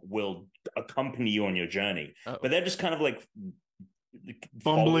form, will accompany you on your journey. But they're just kind of like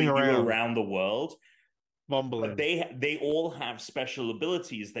bumbling around the world. Bumbling. But they all have special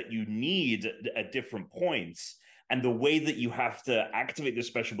abilities that you need at different points. And the way that you have to activate the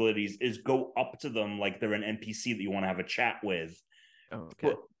special abilities is go up to them like they're an NPC that you want to have a chat with.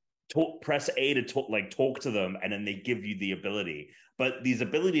 Okay. Press A to talk to them, and then they give you the ability. But these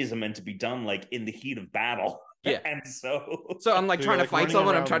abilities are meant to be done like in the heat of battle. Yeah. And so I'm like trying to fight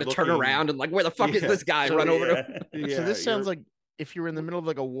someone. I'm trying to turn around and like, where the fuck is this guy? Run over to him. So this sounds like if you were in the middle of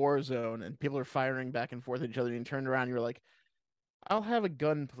like a war zone and people are firing back and forth at each other and you turned around, you're like, I'll have a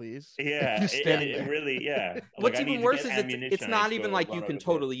gun, please. Yeah, it really, What's even worse is it's not even like you can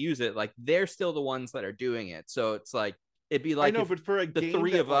totally use it. Like they're still the ones that are doing it. So it's like, it'd be like, I know, but for the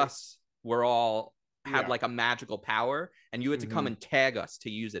three of us were all had like a magical power and you had to come and tag us to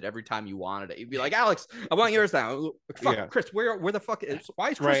use it every time you wanted it. You'd be like, Alex, I want yours now. Fuck, Chris, where the fuck is, why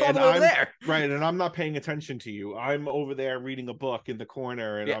is Chris all the way over there? Right, and I'm not paying attention to you. I'm over there reading a book in the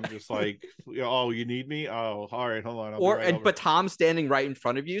corner and I'm just like, oh, you need me? Oh, all right, hold on. But Tom's standing right in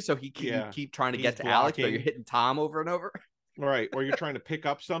front of you, so he can keep trying to get to Alex, but you're hitting Tom over and over. Right, or you're trying to pick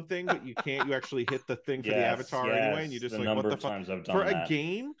up something, but you can't. You actually hit the thing for the avatar anyway, and you just like, what the fuck?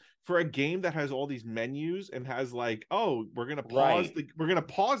 For a game that has all these menus and has like, oh, we're gonna pause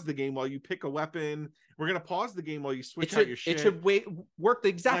the game while you pick a weapon. We're gonna pause the game while you switch out your shit. It should work the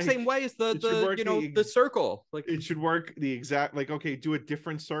exact same way as the circle. Like it should work the exact okay, do a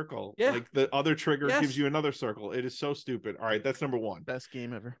different circle. Yeah. Like the other trigger gives you another circle. It is so stupid. All right, that's number one. Best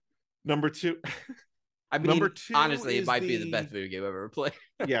game ever. Number two. I mean, number two, honestly, it might be the best video game I've ever played.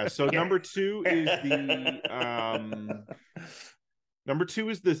 Yeah. So number two is the number two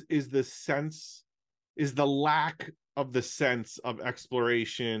is the sense, is the lack of the sense of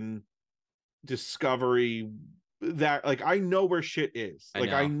exploration, discovery. That like I know where shit is.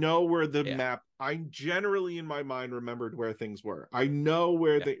 I know where the map. I generally in my mind remembered where things were. I know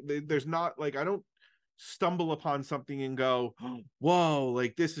where there's not like I don't stumble upon something and go, whoa,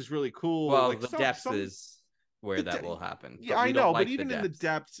 like this is really cool. Well, like the depths is where that will happen. Yeah, I know, but even in the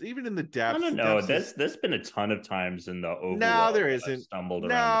depths, no, there's been a ton of times in the overworld. No, there isn't. Stumbled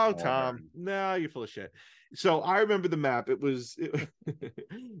around. No, Tom. No, you're full of shit. So I remember the map.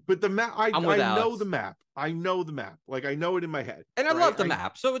 But the map, I know the map. I know the map. Like I know it in my head. And I love the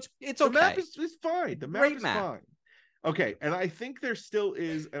map, so it's okay. The map is fine. The map is fine. Okay, and I think there still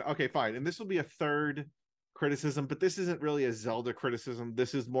is. Okay, fine. And this will be a third criticism, but this isn't really a Zelda criticism.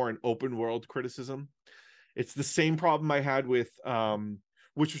 This is more an open world criticism. It's the same problem I had with,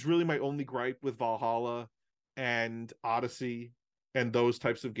 which was really my only gripe with Valhalla and Odyssey and those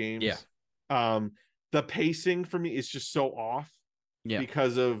types of games. Yeah. The pacing for me is just so off. Yeah.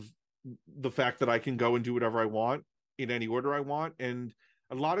 Because of the fact that I can go and do whatever I want in any order I want, and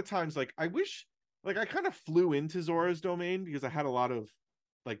a lot of times, like I wish. Like I kind of flew into Zora's Domain because I had a lot of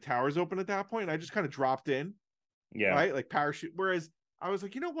like towers open at that point. And I just kind of dropped in. Yeah. Right. Like parachute. Whereas I was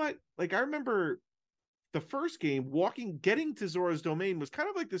like, you know what? Like I remember the first game getting to Zora's Domain was kind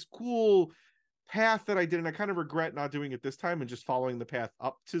of like this cool path that I did. And I kind of regret not doing it this time and just following the path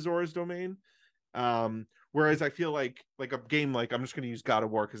up to Zora's Domain. Whereas I feel like a game like I'm just going to use God of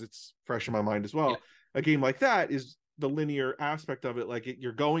War because it's fresh in my mind as well. Yeah. A game like that is the linear aspect of it, like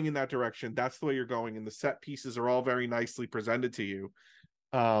you're going in that direction, that's the way you're going, and the set pieces are all very nicely presented to you.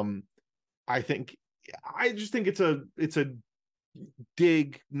 I just think it's a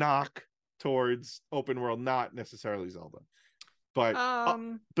dig knock towards open world, not necessarily Zelda. But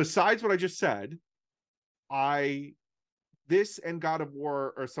besides what I just said, this and God of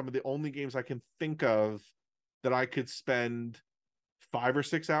War are some of the only games I can think of that I could spend 5 or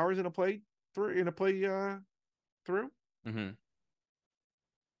 6 hours in a play through. Mm-hmm.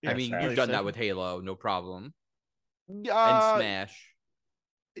 Yeah, I mean, you've done that with Halo, no problem. And Smash.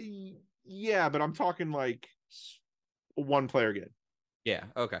 Yeah, but I'm talking like one player game. Yeah.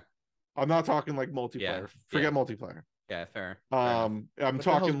 Okay. I'm not talking like multiplayer. Yeah. Forget multiplayer. Yeah, fair. I'm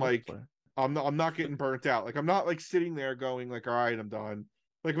talking like I'm not getting burnt out. Like I'm not like sitting there going like, all right, I'm done.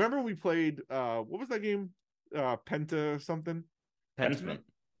 Like remember when we played what was that game? Penta something? Pentiment.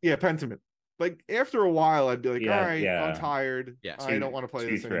 Yeah, Pentiment. Like after a while, I'd be like, all right, I'm tired. Yeah, I don't want to play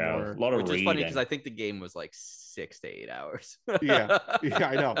this anymore. A lot of Which is funny because I think the game was like 6 to 8 hours. yeah,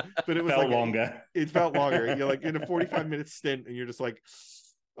 I know, but it was felt like longer. It felt longer. You're like in a 45-minute stint, and you're just like,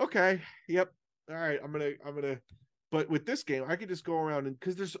 okay, yep, all right, I'm gonna. But with this game, I could just go around and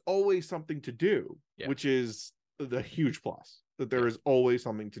because there's always something to do, which is the huge plus. That there is always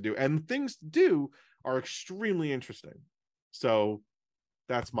something to do, and things to do are extremely interesting. So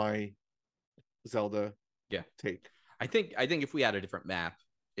that's my Zelda take. I think if we had a different map,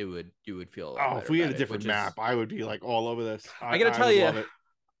 you would feel if we had a different map, I would be like all over this. I gotta tell you,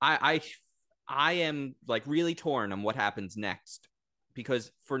 I am like really torn on what happens next,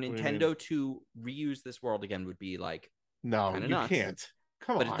 because for Nintendo to reuse this world again would be like no, you nuts. Can't.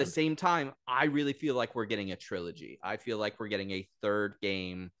 Come on. But at the same time, I really feel like we're getting a trilogy. I feel like we're getting a third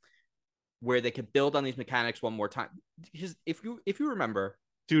game where they could build on these mechanics one more time. Because if you remember,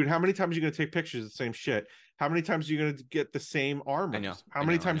 Dude, how many times are you going to take pictures of the same shit? How many times are you going to get the same armors? I know. How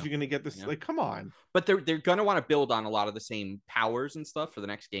many times are you going to get this? Like, come on. But they're going to want to build on a lot of the same powers and stuff for the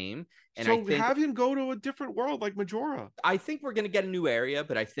next game. And so I think, have him go to a different world like Majora. I think we're going to get a new area,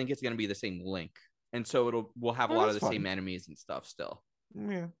 but I think it's going to be the same Link. And so we'll have a lot of the same enemies and stuff still.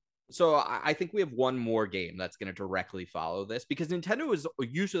 Yeah. So I think we have one more game that's going to directly follow this, because Nintendo is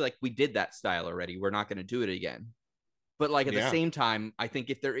usually like, we did that style already, we're not going to do it again. But like at the same time, I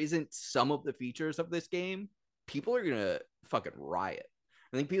think if there isn't some of the features of this game, people are gonna fucking riot.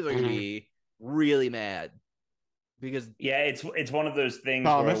 I think people are gonna be really mad because it's one of those things.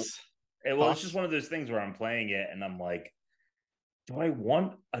 Thomas, it's just one of those things where I'm playing it and I'm like, do I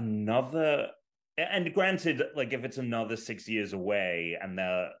want another? And granted, like if it's another 6 years away and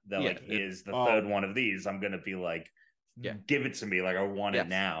they're like, here's the third one of these, I'm gonna be like, give it to me, like I want it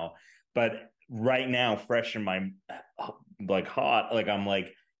now. But right now, fresh in my like heart, like I'm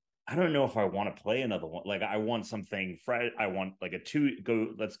like, I don't know if I want to play another one. Like I want something fresh. I want like let's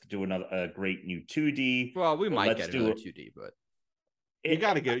do a great new 2D. Well, we might get another 2D, but you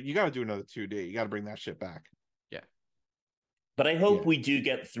gotta do another 2D. You gotta bring that shit back. Yeah. But I hope we do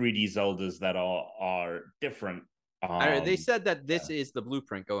get 3D Zeldas that are different. They said that this is the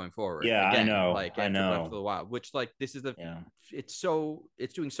blueprint going forward. Yeah, again, I know. Like I know. Breath of the Wild, which like this is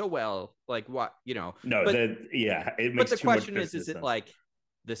it's doing so well. Like what No, but, it makes. But the question is it like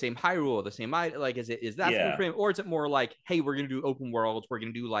the same Hyrule, the same like is that blueprint, or is it more like, hey, we're gonna do open worlds, we're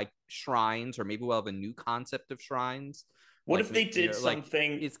gonna do like shrines, or maybe we'll have a new concept of shrines. What if they did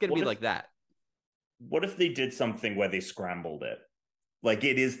something? It's gonna be like that. What if they did something where they scrambled it? Like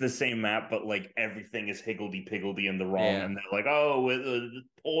it is the same map, but like everything is higgledy-piggledy in the wrong, and they're like, "Oh, the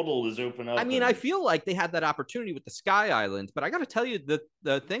portal is open up." I mean, I feel like they had that opportunity with the Sky Islands, but I got to tell you,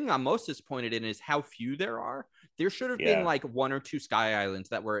 the thing I'm most disappointed in is how few there are. There should have been like 1 or 2 Sky Islands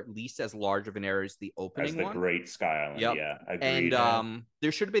that were at least as large of an area as the opening one. Great Sky Island. Yep. Yeah, agreed. And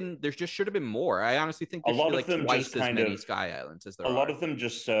there should have been more. I honestly think there should be like twice as many Sky Islands as there are. A lot of them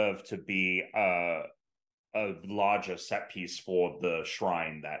just serve to be a larger set piece for the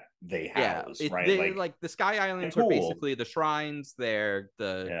shrine that they house, right? Like the Sky Islands are basically the shrines. They're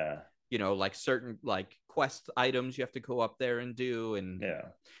like certain like quest items you have to go up there and do. And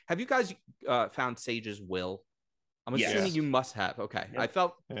have you guys found Sage's Will? I'm assuming you must have. Okay, I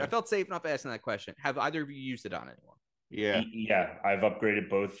felt safe enough asking that question. Have either of you used it on anyone? Yeah, I've upgraded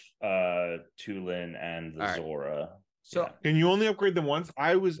both Tulin and the Zora. So can you only upgrade them once?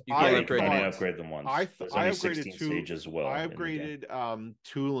 I only upgrade them once. I upgraded Sage as well. I upgraded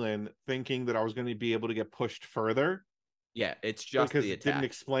Tulin thinking that I was going to be able to get pushed further. Yeah, it's just because the attack. It didn't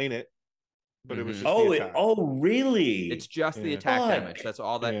explain it, but it was just the attack. Really? It's just the attack damage. That's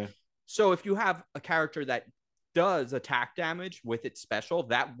all that. Yeah. So if you have a character that does attack damage with its special,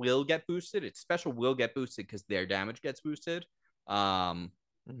 that will get boosted. Its special will get boosted because their damage gets boosted.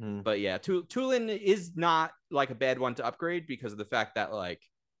 But yeah, Tulin is not like a bad one to upgrade because of the fact that like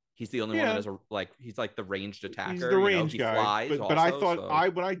he's the only one that has he's like the ranged attacker. He's the range guy. Flies but I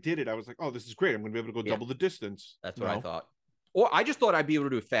thought when I did it, I was like, oh, this is great. I'm gonna be able to go double the distance. That's what I thought. Or I just thought I'd be able to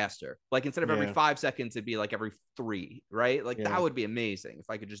do it faster. Like instead of every 5 seconds, it'd be like every 3, right? Like that would be amazing if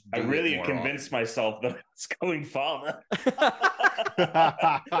I could just do I really convinced myself that it's going farther.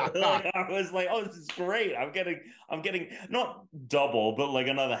 I was like, oh, this is great. I'm getting not double, but like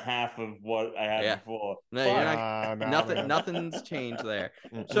another half of what I had before. No, nothing's changed there.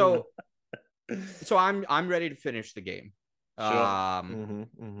 So I'm ready to finish the game. Sure.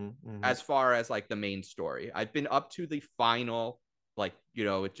 As far as like the main story, I've been up to the final, like,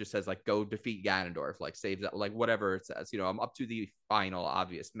 it just says like go defeat Ganondorf, like save that, like whatever it says, I'm up to the final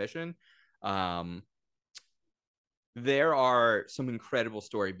obvious mission. There are some incredible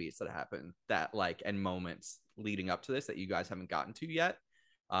story beats that happen that like, and moments leading up to this that you guys haven't gotten to yet.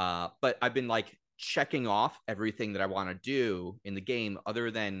 But I've been like checking off everything that I want to do in the game, other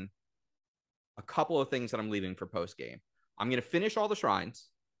than a couple of things that I'm leaving for post game. I'm going to finish all the shrines,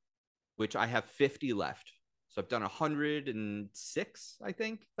 which I have 50 left. So I've done 106, I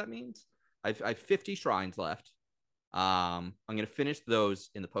think that means. I have 50 shrines left. I'm going to finish those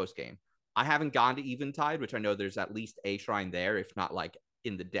in the post game. I haven't gone to Eventide, which I know there's at least a shrine there, if not like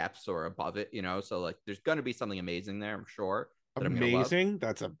in the depths or above it, So like there's going to be something amazing there, I'm sure. Amazing.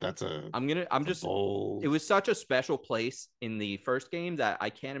 That's a it was such a special place in the first game that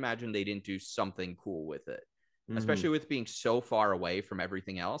I can't imagine they didn't do something cool with it. Especially with being so far away from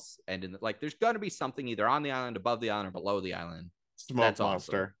everything else. And like, there's going to be something either on the island, above the island, or below the island. Smoke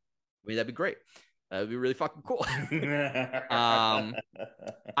monster. Awesome. I mean, that'd be great. That'd be really fucking cool.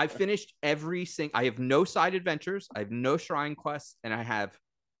 I finished I have no side adventures. I have no shrine quests. And I have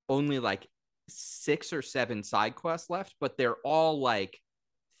only like 6 or 7 side quests left, but they're all like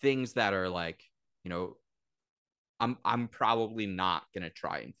things that are like, I'm probably not gonna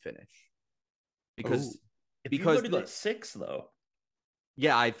try and finish because you've only got 6 though.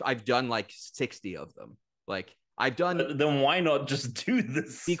 Yeah, I've done like 60 of them. Like I've done. But then why not just do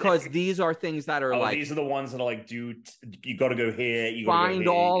this? Because these are things that are like. These are the ones that are like, you got to go here. You find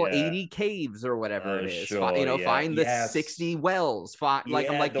go here, all 80 caves or whatever it is. Sure, find the 60 wells. Like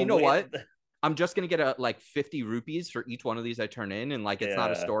I'm like, what? I'm just gonna get like 50 rupees for each one of these I turn in, and like it's not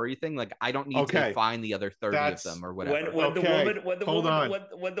a story thing. Like I don't need to find the other 30 of them or whatever. When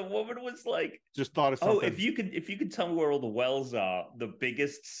the woman was like, just thought of something. If you could tell me where all the wells are, the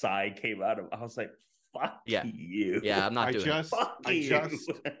biggest sigh came out of. I was like, fuck you. Yeah, I'm not doing it.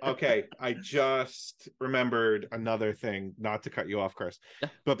 I just remembered another thing, not to cut you off, Chris. Yeah.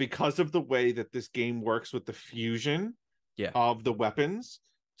 But because of the way that this game works with the fusion of the weapons.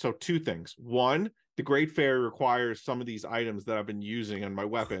 So 2 things. 1, the Great Fairy requires some of these items that I've been using on my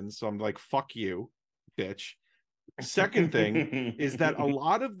weapons. So I'm like, fuck you, bitch. Second thing is that a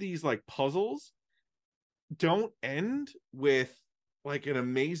lot of these like puzzles don't end with like an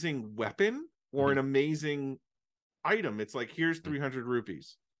amazing weapon or an amazing item. It's like, here's 300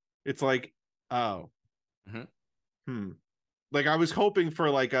 rupees. It's like, like I was hoping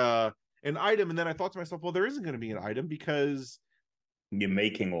for like an item, and then I thought to myself, well, there isn't going to be an item because you're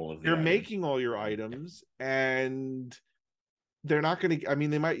making all of them. You're making all your items, and they're not going to. I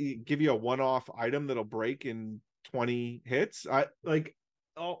mean, they might give you a one-off item that'll break in 20 hits. I like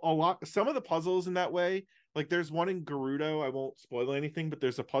a lot. Some of the puzzles in that way. Like there's one in Gerudo. I won't spoil anything, but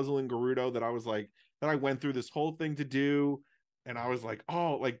there's a puzzle in Gerudo that I was like, that I went through this whole thing to do, and I was like,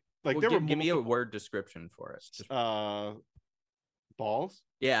 oh, like there were give me a word description for it. Balls.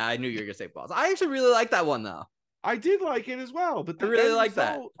 Yeah, I knew you were gonna say balls. I actually really like that one though. I did like it as well, but I really like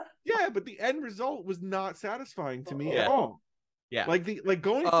that. Yeah, but the end result was not satisfying to me at all. Yeah, like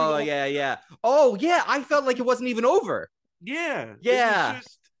going. Yeah. Oh yeah, I felt like it wasn't even over. Yeah. Yeah. It was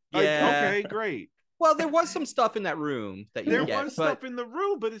just, okay, great. Well, there was some stuff in that room that you was stuff in the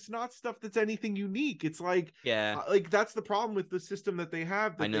room, but it's not stuff that's anything unique. It's like, like that's the problem with the system that they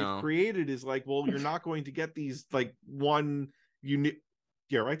have that they've created is like, well, you're not going to get these like one unique.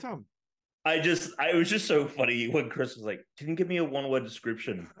 Yeah, right, Tom. It was just so funny when Chris was like, "Can you give me a 1-word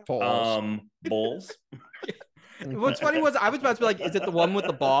description?" Balls. Balls. What's funny was I was about to be like, "Is it the one with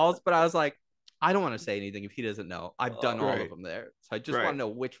the balls?" But I was like, I don't want to say anything if he doesn't know. I've done all of them there, so I just want to know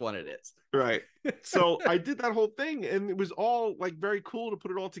which one it is. Right. So I did that whole thing, and it was all like very cool to put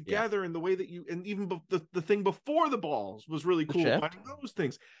it all together, and the way that you, and even the thing before the balls was really cool. Finding those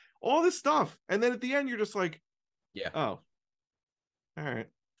things, all this stuff, and then at the end you're just like, oh, all right.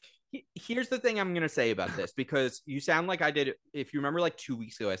 Here's the thing I'm going to say about this, because you sound like I did. If you remember, like 2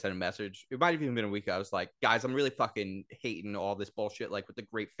 weeks ago, I sent a message. It might have even been a week ago. I was like, guys, I'm really fucking hating all this bullshit, like with the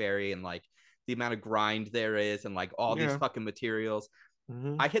Great Fairy and like the amount of grind there is and like all these fucking materials.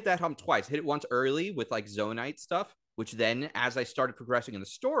 I hit that hump twice. Hit it once early with like Zonite stuff, which then as I started progressing in the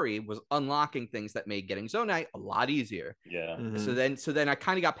story was unlocking things that made getting Zonite a lot easier. Yeah. So then I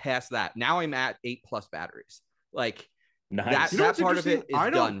kind of got past that. Now I'm at 8+ batteries. Like, nice. That part of it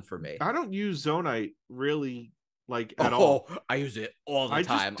is done for me. I don't use Zonite really like at all. I use it all the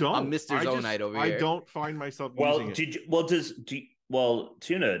time. I'm Mr. Zonite over here. I don't find myself using it.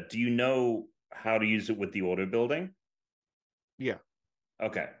 Tuna, do you know how to use it with the auto building? Yeah.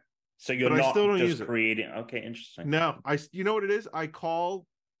 Okay. So you're not just creating. Okay, interesting. No, you know what it is? I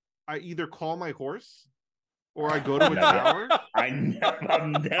either call my horse or I go to a tower. I'm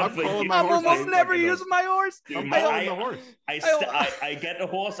almost never using my horse. Dude, I own the horse. I get the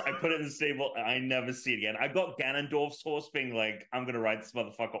horse, I put it in the stable, and I never see it again. I got Ganondorf's horse being like, I'm gonna ride this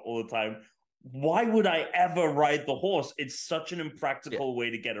motherfucker all the time. Why would I ever ride the horse? It's such an impractical way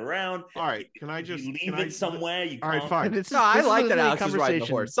to get around. All right, can I just leave it somewhere? You all right, fine. I like that Alex is riding the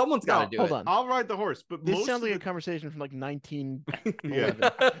horse. Someone's got to do it. Hold on. I'll ride the horse, but this sounds like a conversation from like 19.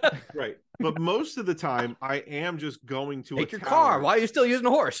 Right. But most of the time, I am just going to take your car. Why are you still using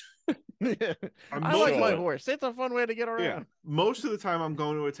a horse? I like my horse. It's a fun way to get around. Yeah. Most of the time, I'm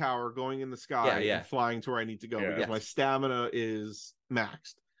going to a tower, going in the sky, and flying to where I need to go because my stamina is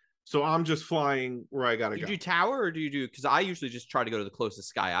maxed. So I'm just flying where I gotta go. Do you tower or do you do? Because I usually just try to go to the closest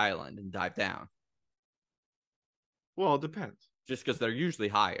sky island and dive down. Well, it depends. Just because they're usually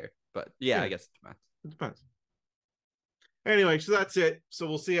higher, but I guess it depends. It depends. Anyway, so that's it. So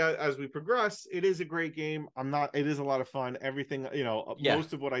we'll see as we progress. It is a great game. It is a lot of fun. Everything,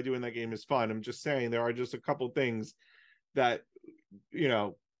 most of what I do in that game is fun. I'm just saying there are just a couple things that,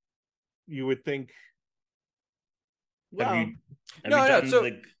 you would think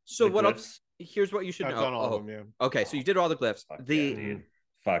Here's what you should know. I've done all of them, yeah. Okay, so you did all the glyphs.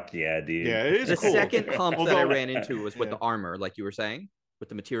 Fuck yeah, dude. Yeah, it is the cool. second hump that I ran into was with the armor, like you were saying, with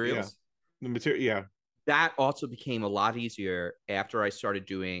the materials. Yeah. The material, yeah. That also became a lot easier after I started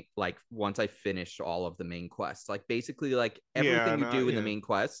doing, like, once I finished all of the main quests. Like, basically, like, everything you do in the main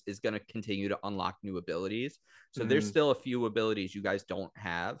quest is going to continue to unlock new abilities. So there's still a few abilities you guys don't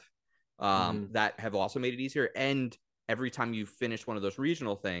have that have also made it easier. And every time you finish one of those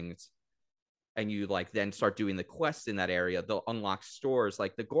regional things and you, like, then start doing the quests in that area, they'll unlock stores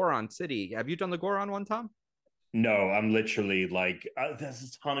like the Goron City. Have you done the Goron one, Tom? No, I'm literally like, there's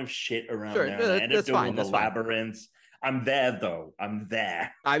a ton of shit around there. And I end up doing the labyrinths. I'm there though. I'm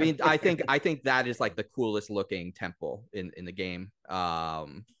there. I mean, I think that is like the coolest looking temple in the game.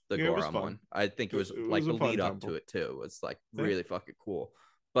 The Goron one. I think it was like the lead up to it too. It was like really fucking cool.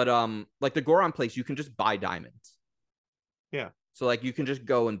 But like the Goron place, you can just buy diamonds. Yeah. So like you can just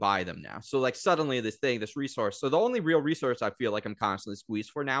go and buy them now. So like suddenly this resource. So the only real resource I feel like I'm constantly squeezed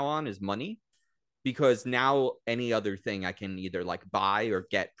for now on is money. Because now any other thing I can either like buy or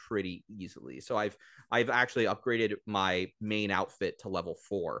get pretty easily. So I've actually upgraded my main outfit to level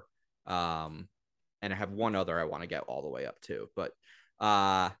 4. And I have one other I want to get all the way up to. But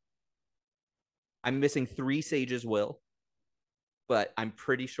I'm missing 3 Sage's Will. But I'm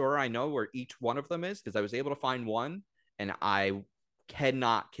pretty sure I know where each one of them is because I was able to find one and I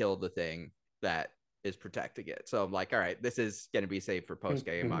cannot kill the thing that is protecting it. So I'm like, all right, this is going to be safe for post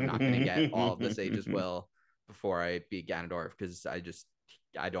game. I'm not going to get all of the Sage's Will before I beat Ganondorf because I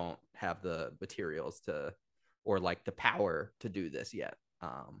don't have the materials to, or like the power to do this yet.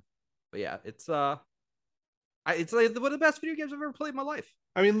 But yeah, it's like one of the best video games I've ever played in my life.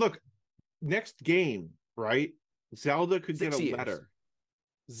 I mean, look, next game, right? Zelda could get a letter.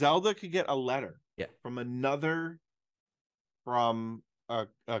 Zelda could get a letter from a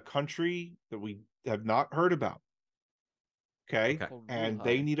country that we have not heard about. Okay. And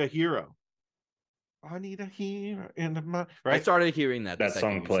they need a hero. I need a hero in the right. I started hearing that. That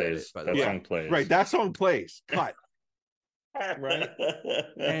song plays. Song plays. Right. That song plays. Cut. Right.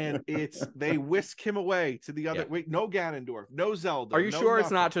 And they whisk him away to the other. Wait, no Ganondorf, no Zelda. Are you sure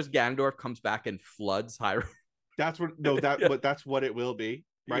it's not just Ganondorf comes back and floods Hyrule? That's what. No, but that's what it will be.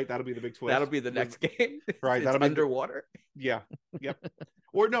 Right. That'll be the big twist. That'll be the next game. Right. That'll be underwater. Yeah. Yep.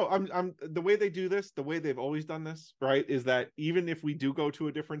 Or no, I'm the way they do this, the way they've always done this, right, is that even if we do go to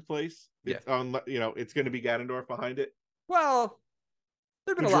a different place, it's going to be Ganondorf behind it. Well,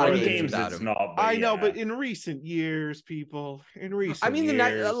 there've been a lot of games without him. I know, but in recent years, people, years,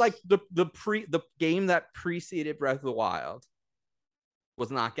 the game that preceded Breath of the Wild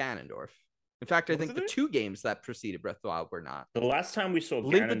was not Ganondorf. In fact, I think the 2 games that preceded Breath of the Wild were not. The last time we saw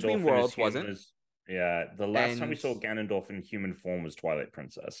Link Ganondorf Between Worlds wasn't. The last time we saw Ganondorf in human form was Twilight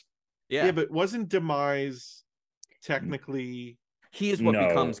Princess. Yeah, but wasn't Demise technically? He is what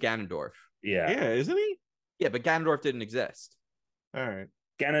becomes Ganondorf. Yeah, isn't he? Yeah, but Ganondorf didn't exist. All right.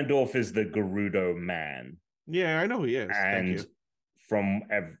 Ganondorf is the Gerudo man. Yeah, I know he is. And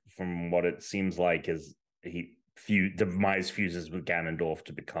from what it seems like is Demise fuses with Ganondorf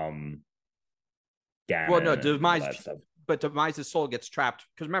to become Ganon. Well, no, Demise. But Demise's soul gets trapped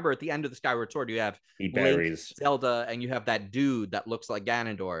because remember at the end of the Skyward Sword you have Link, Zelda, and you have that dude that looks like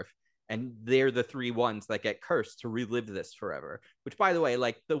Ganondorf, and they're the 3 ones that get cursed to relive this forever. Which, by the way,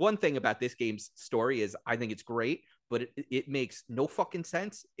 like the one thing about this game's story is I think it's great, but it makes no fucking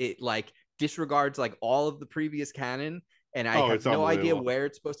sense. It like disregards like all of the previous canon, and I have no idea where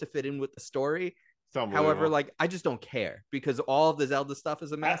it's supposed to fit in with the story. However, like I just don't care because all of the Zelda stuff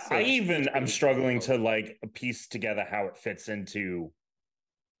is a mess. I'm struggling to like piece together how it fits into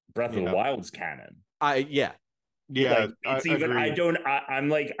Breath of the Wild's canon. Yeah. Like, it's even. I'm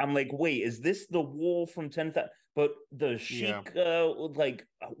like, wait, is this the wall from 10,000? But the Sheik, like,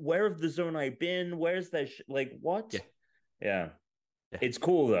 where have the Zonai been? Where's that? Like, what? Yeah. It's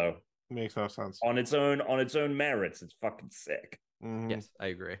cool though. Makes no sense on its own merits. It's fucking sick. Mm-hmm. Yes, I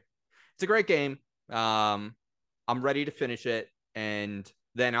agree. It's a great game. I'm ready to finish it, and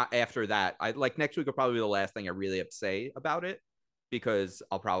then after that, I like next week will probably be the last thing I really have to say about it because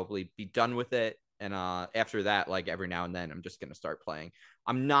I'll probably be done with it. And after that, like every now and then, I'm just gonna start playing.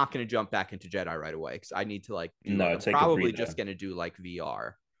 I'm not gonna jump back into Jedi right away because I need to like. I'm probably just gonna do like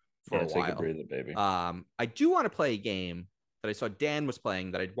VR for a while. Take a breather, baby. I do want to play a game that I saw Dan was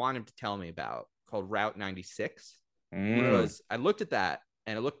playing that I'd want him to tell me about called Route 96 because I looked at that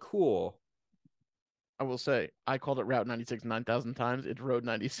and it looked cool. I will say, I called it Route 96 9,000 times. It's Road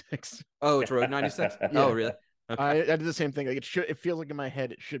 96. Oh, it's Road 96? Yeah. Oh, really? Okay. I did the same thing. Like it feels like in my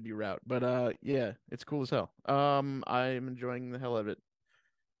head it should be route, but yeah, it's cool as hell. I'm enjoying the hell of it.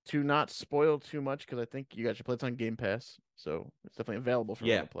 To not spoil too much, because I think you guys should play it on Game Pass, so it's definitely available for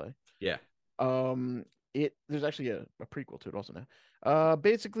everyone to play. Yeah. There's actually a prequel to it also now.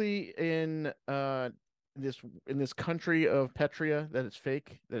 Basically in this country of Petria that is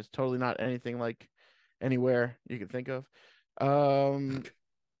fake, that is totally not anything like anywhere you can think of.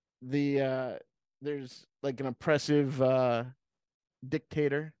 There's like an oppressive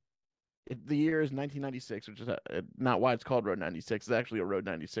dictator. The year is 1996, which is not why it's called Road 96. It's actually a Road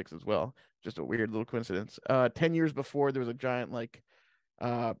 96 as well. Just a weird little coincidence. 10 years before, there was a giant like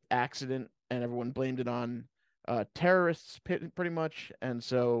accident, and everyone blamed it on terrorists pretty much. And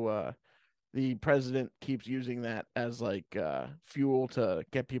so the president keeps using that as like fuel to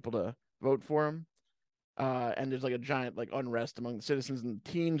get people to vote for him. And there's like a giant like unrest among the citizens, and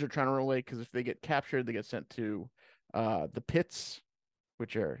teens are trying to run away because if they get captured, they get sent to the pits,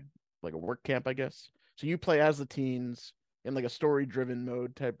 which are like a work camp, I guess. So you play as the teens in like a story-driven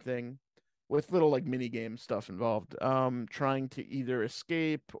mode type thing, with little like mini game stuff involved. Trying to either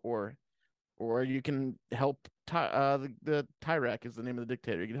escape or you can help. The Tyrak is the name of the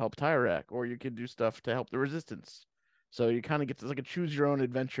dictator. You can help Tyrak, or you can do stuff to help the resistance. So you kind of get to like a choose your own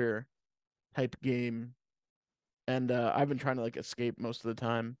adventure type game. And I've been trying to like escape most of the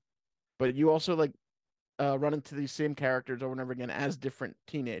time, but you also like run into these same characters over and over again as different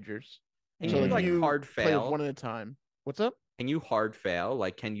teenagers. And so you like hard fail one at a time. What's up? Can you hard fail?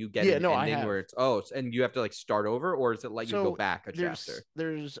 Like, can you get an ending where it's and you have to like start over, or is it like you go back a chapter?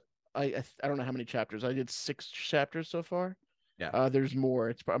 There's I don't know how many chapters. I did 6 chapters so far. Yeah. There's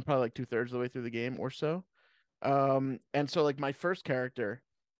more. I'm probably like 2/3 of the way through the game or so. And so like my first character,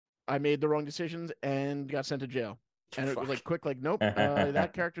 I made the wrong decisions and got sent to jail. And it was like quick, like, nope,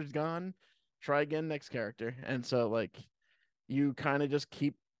 that character's gone. Try again, next character. And so like you kind of just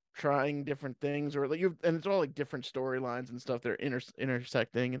keep trying different things, or like and it's all like different storylines and stuff. They're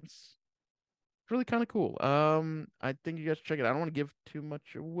intersecting. It's really kind of cool. I think you guys should check it out. I don't want to give too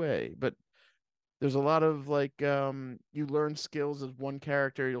much away, but there's a lot of like you learn skills as one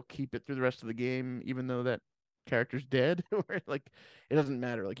character. You'll keep it through the rest of the game, even though that character's dead. Or like it doesn't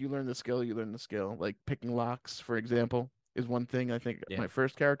matter. Like you learn the skill. Like picking locks, for example, is one thing I think my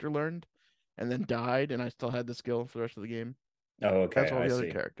first character learned, and then died, and I still had the skill for the rest of the game. Oh, okay. That's all the other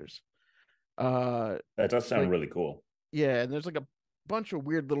characters. That does sound really cool. Yeah, and there's like a bunch of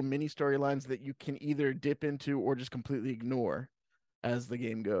weird little mini storylines that you can either dip into or just completely ignore as the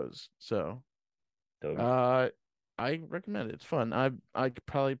game goes. So, I recommend it. It's fun. I'm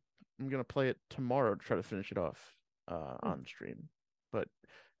gonna play it tomorrow to try to finish it off on stream. But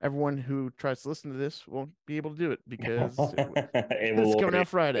everyone who tries to listen to this won't be able to do it because it's coming out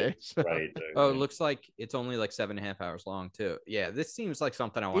Friday. So. Right. Oh, it looks like it's only like 7.5 hours long too. Yeah, this seems like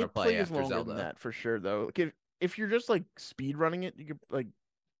something I want to play after Zelda. Than that for sure, though. If you're just like speed running it, you could like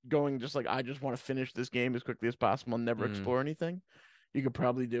going just like I just want to finish this game as quickly as possible and never explore anything. You could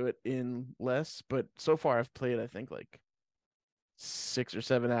probably do it in less. But so far, I've played I think like 6 or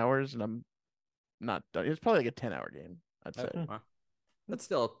 7 hours, and I'm not done. It's probably like a 10-hour game, I'd say. Wow. That's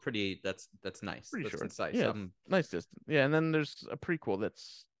still pretty. That's nice. Pretty that's short. concise. Yeah, nice distance. Yeah, and then there's a prequel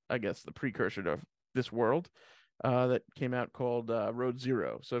that's I guess the precursor to this world, that came out called Road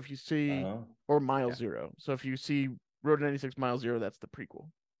Zero. So if you see or Mile Zero. So if you see Road 96 Mile Zero, that's the prequel.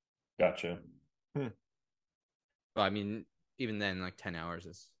 Gotcha. Well, I mean, even then, like 10 hours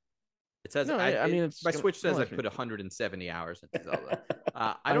is. It says. No, it's my Switch says I put 170 hours into Zelda.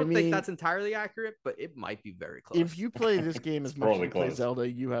 I don't think that's entirely accurate, but it might be very close. If you play this game as much as you play Zelda,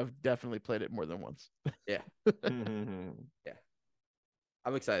 you have definitely played it more than once. Yeah. Yeah.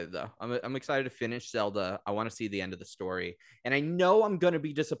 I'm excited though. I'm excited to finish Zelda. I want to see the end of the story, and I know I'm gonna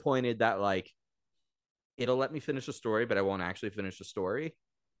be disappointed that like it'll let me finish the story, but I won't actually finish the story.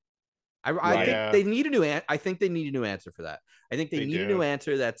 I think they need a new. I think they need a new answer for that. I think they need a new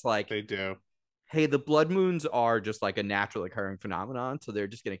answer that's like they do. Hey, the blood moons are just like a natural occurring phenomenon, so they're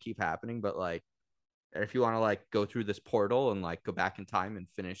just gonna keep happening. But like, if you want to like go through this portal and like go back in time and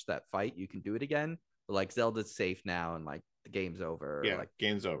finish that fight, you can do it again. But like Zelda's safe now, and like the game's over. Yeah, like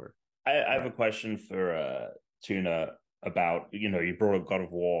game's over. I have a question for Tuna about you brought up God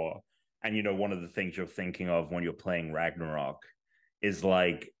of War, and one of the things you're thinking of when you're playing Ragnarok is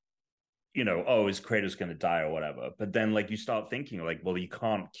like. Is Kratos going to die or whatever? But then, like, you start thinking, like, well, you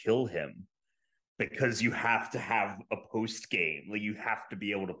can't kill him because you have to have a post game. Like, you have to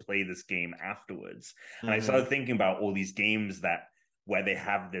be able to play this game afterwards. Mm-hmm. And I started thinking about all these games where they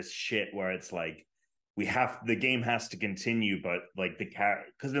have this shit where it's like, the game has to continue, but like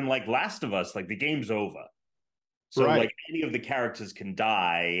because then like Last of Us, like the game's over. So like any of the characters can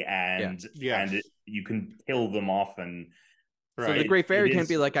die, and you can kill them off. And so the Great Fairy can't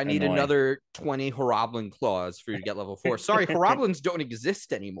be like, I need another 20 Horoblin claws for you to get level 4. Sorry, Horoblins don't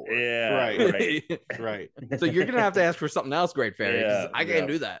exist anymore. Right. So you're gonna have to ask for something else, Great Fairy, because I can't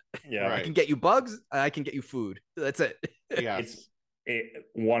do that. I can get you bugs, I can get you food. That's it. Yes.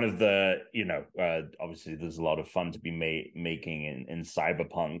 One of the, obviously there's a lot of fun to be making in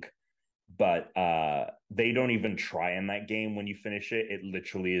Cyberpunk, but they don't even try in that game. When you finish it, it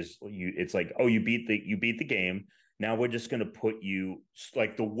literally is it's like, oh, you beat the game. Now we're just going to put you,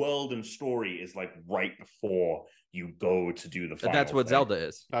 like, the world and story is like right before you go to do the final That's what thing. Zelda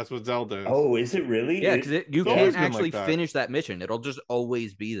is. That's what Zelda is. Oh, is it really? Yeah, because you can't actually finish that mission. It'll just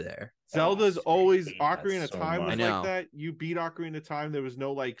always be there. Zelda's always Ocarina of Time was like that. You beat Ocarina of Time. There was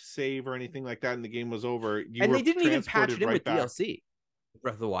no like save or anything like that, and the game was over. And they didn't even patch it in with DLC.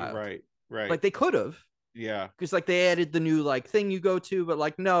 Breath of the Wild. Right. Like they could have. Yeah. Because like they added the new like thing you go to, but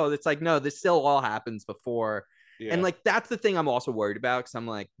like no, it's like no, this still all happens before. Yeah. And like that's the thing I'm also worried about, because I'm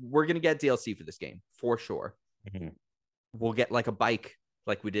like, we're gonna get DLC for this game for sure. Mm-hmm. We'll get like a bike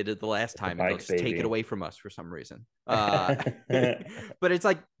like we did it the last time, and they'll just take it away from us for some reason. But it's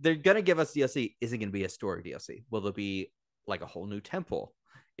like they're gonna give us DLC. Is it gonna be a story DLC? Will there be like a whole new temple?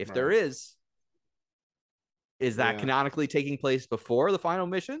 If there is that canonically taking place before the final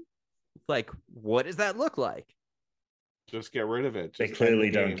mission? Like, what does that look like? Just get rid of it. They clearly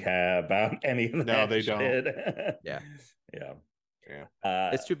don't care about any of that. No, they don't. Yeah. Yeah.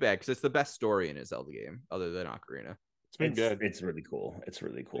 It's too bad, because it's the best story in a Zelda game other than Ocarina. It's been good. It's really cool. It's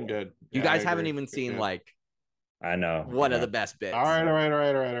really cool. Good. You guys haven't even seen like, I know, one of the best bits. All right.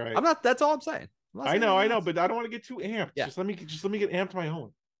 I'm not. That's all I'm saying. I know, but I don't want to get too amped. Yeah. Just let me get amped my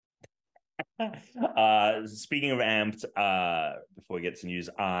own. Speaking of amped, before we get to news,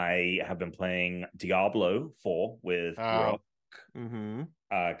 I have been playing Diablo 4 with Rock.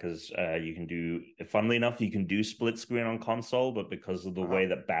 Because you can do, funnily enough, you can do split screen on console, but because of the way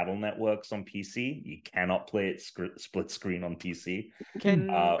that Battle.net works on PC, you cannot play it split screen on PC.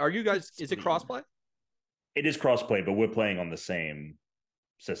 Are you guys, is it crossplay? It is crossplay, but we're playing on the same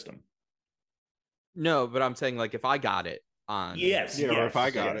system. No, but I'm saying, like, if I got it on, or if I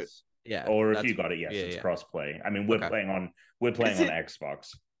got it. Yeah, or if you got it, it's crossplay. I mean, we're playing on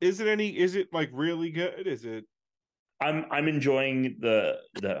Xbox. Is it like really good? Is it? I'm enjoying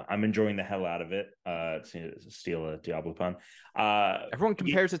I'm enjoying the hell out of it. To steal a Diablo pun. Everyone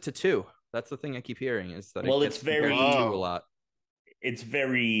compares it to 2. That's the thing I keep hearing, is that it's very a lot. It's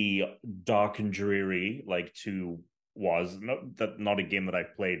very dark and dreary, like 2 was. Not a game that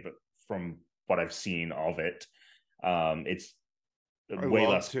I've played, but from what I've seen of it, it's way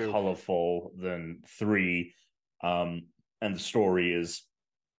less colorful than 3, and the story is,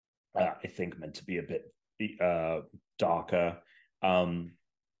 I think, meant to be a bit darker. The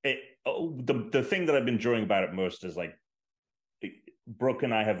thing that I've been enjoying about it most is, like, Brooke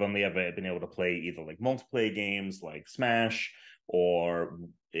and I have only ever been able to play either like multiplayer games like Smash, or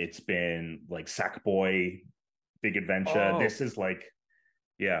it's been like Sackboy Big Adventure. This is like,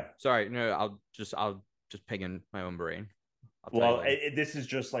 sorry, no, I'll just pig in my own brain. This is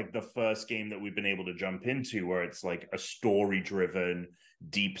just like the first game that we've been able to jump into where it's like a story-driven,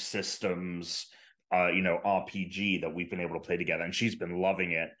 deep systems, RPG that we've been able to play together, and she's been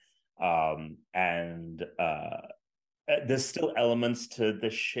loving it. And there's still elements to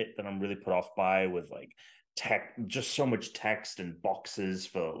this shit that I'm really put off by, with like just so much text and boxes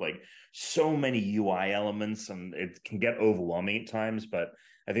for like so many UI elements, and it can get overwhelming at times. But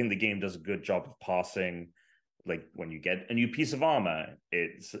I think the game does a good job of parsing. Like, when you get a new piece of armor,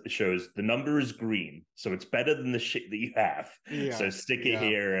 it shows the number is green, so it's better than the shit that you have. So stick it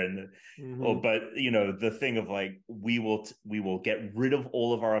here, and but the thing of like, we will get rid of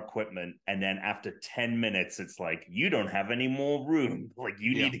all of our equipment, and then after 10 minutes, it's like, you don't have any more room. Like,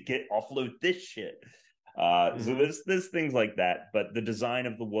 you need to offload this shit. So there's things like that, but the design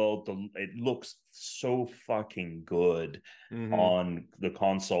of the world, it looks so fucking good on the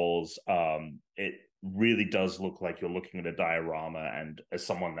consoles. It really does look like you're looking at a diorama, and as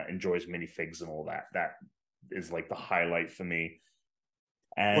someone that enjoys minifigs and all that is like the highlight for me.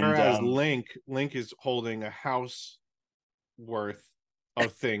 And whereas Link is holding a house worth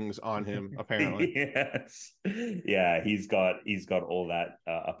of things on him, apparently. Yes, he's got all that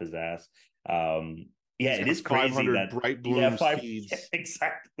up his ass. It is crazy that bright bloom seeds.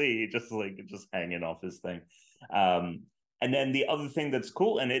 Exactly, just hanging off his thing. And then the other thing that's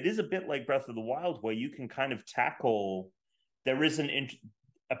cool, and it is a bit like Breath of the Wild, where you can kind of tackle. There is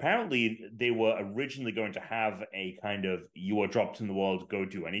apparently they were originally going to have a kind of, you are dropped in the world, go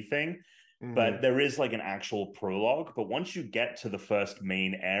do anything. but there is like an actual prologue. But once you get to the first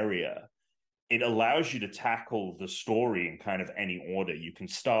main area, it allows you to tackle the story in kind of any order. You can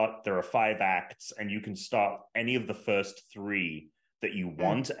start, there are 5 acts, and you can start any of the first 3 that you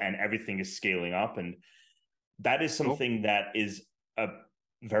want, and everything is scaling up. And that is something that is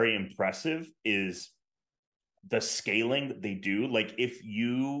very impressive, is the scaling that they do. Like, if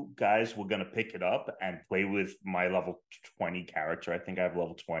you guys were going to pick it up and play with my level 20 character, I think I have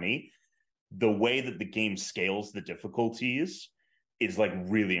level 20, the way that the game scales the difficulties is like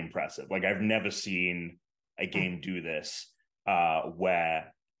really impressive. Like, I've never seen a game do this,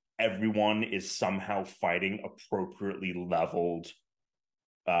 where everyone is somehow fighting appropriately leveled,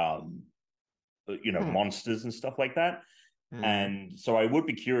 monsters and stuff like that. And so I would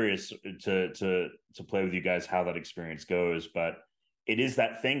be curious to play with you guys how that experience goes. But it is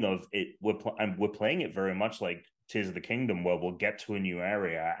that thing of it. We're playing it very much like Tears of the Kingdom, where we'll get to a new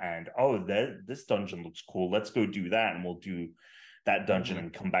area and this dungeon looks cool. Let's go do that, and we'll do that dungeon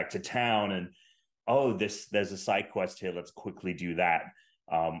and come back to town. And there's a side quest here. Let's quickly do that.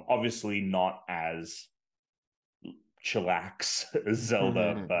 Obviously not as chillax as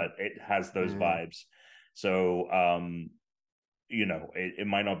Zelda, but it has those vibes. So it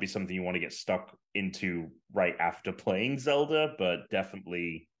might not be something you want to get stuck into right after playing Zelda, but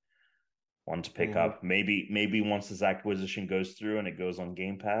definitely one to pick up. Maybe once this acquisition goes through and it goes on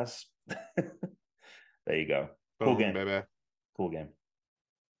Game Pass. There you go. Cool game, baby. Cool game.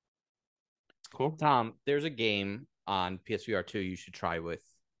 Cool. Tom, there's a game on PSVR 2 you should try with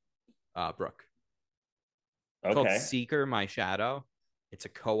Brooke. It's called Seeker My Shadow. It's a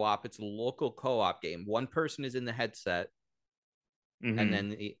co-op. It's a local co-op game. One person is in the headset, and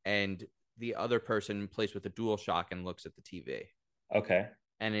then the other person plays with a DualShock and looks at the TV. Okay.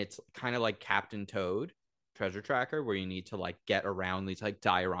 And it's kind of like Captain Toad Treasure Tracker, where you need to like get around these like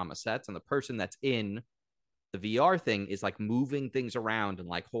diorama sets, and the person that's in the VR thing is like moving things around and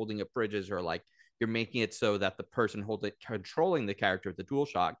like holding up bridges, or like you're making it so that the person controlling the character with the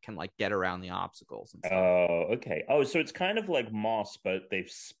DualShock can like get around the obstacles and stuff. Oh, okay. Oh, so it's kind of like Moss, but they've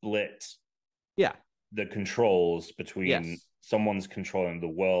split the controls between someone's controlling the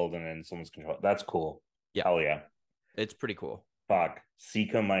world and then someone's controlling. That's cool. Yeah. Hell yeah. It's pretty cool. Fuck.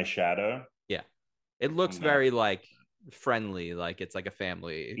 Seeker My Shadow. Yeah. It looks very like friendly, like it's like a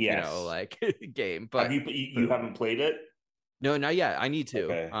family, like game. But you haven't played it? No, not yet. I need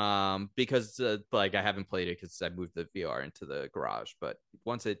to, because like I haven't played it because I moved the VR into the garage. But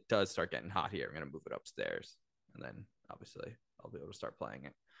once it does start getting hot here, I'm gonna move it upstairs, and then obviously I'll be able to start playing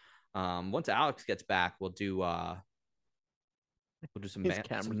it. Once Alex gets back, we'll do some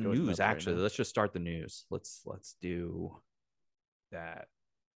news. Actually, let's just start the news. Let's do that.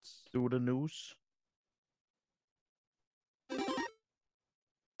 Do the news.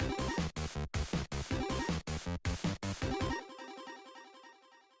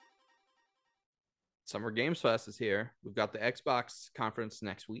 Summer Games Fest is here. We've got the Xbox conference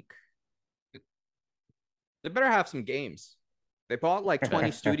next week. They better have some games. They bought like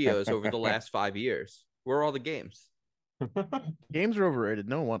 20 studios over the last 5 years. Where are all the games? Games are overrated.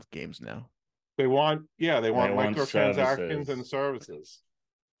 No one wants games now. They want microtransactions and services.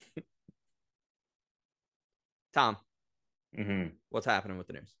 Tom, what's happening with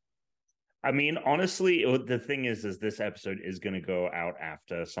the news? I mean, honestly, the thing is this episode is going to go out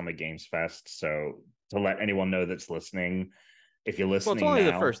after Summer Games Fest. So to let anyone know that's listening, if you're listening, it's only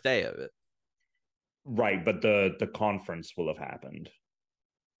the first day of it, right? But the conference will have happened.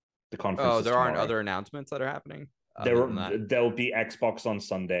 The conference. Oh, there aren't other announcements that are happening. There'll be Xbox on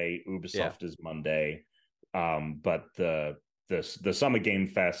Sunday. Ubisoft is Monday. But the Summer Game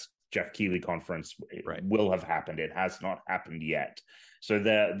Fest Jeff Keighley conference will have happened. It has not happened yet. So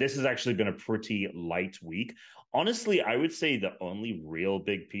this has actually been a pretty light week. Honestly, I would say the only real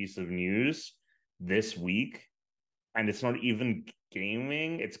big piece of news this week, and it's not even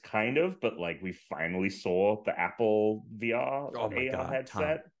gaming, it's kind of, but like we finally saw the Apple VR AR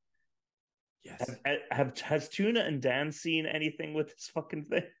headset. Tom. Yes. Has Tuna and Dan seen anything with this fucking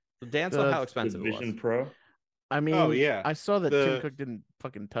thing? Dan saw how expensive the Vision Pro. I mean, I saw that Tim Cook didn't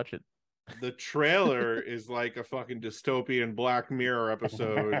fucking touch it. The trailer is like a fucking dystopian Black Mirror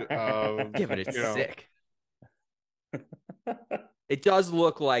episode of but it's sick. It does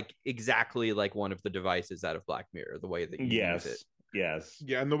look like exactly like one of the devices out of Black Mirror, the way that you use it. Yes.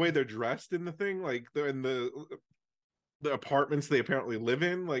 Yeah, and the way they're dressed in the thing, like they're in the apartments they apparently live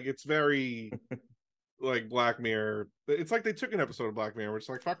in, like it's very like Black Mirror. It's like they took an episode of Black Mirror, which is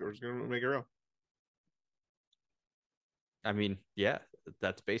like, fuck it, we're just gonna make it real. I mean, yeah,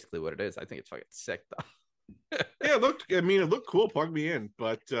 that's basically what it is. I think it's fucking sick though. Yeah, Yeah, it looked cool. Plug me in,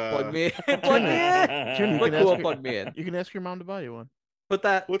 but plug me in. Look cool. Plug me in. You can ask your mom to buy you one. Put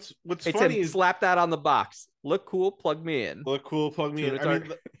that. What's funny is slap that on the box. Look cool. Plug me in. Look cool. Plug me in. I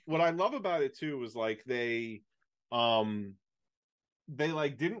mean, what I love about it too was like they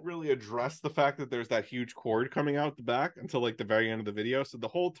like didn't really address the fact that there's that huge cord coming out the back until like the very end of the video. So the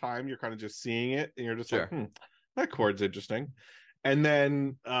whole time you're kind of just seeing it and you're just like, that cord's interesting. And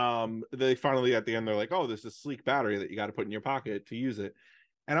then they finally at the end they're like, oh, there's a sleek battery that you got to put in your pocket to use it.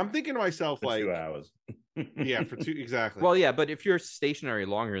 And I'm thinking to myself, for like 2 hours. Yeah, for 2 exactly. Well, yeah, but if you're stationary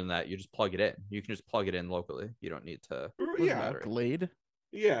longer than that, you just plug it in. You can just plug it in locally. You don't need to. Yeah, Glade.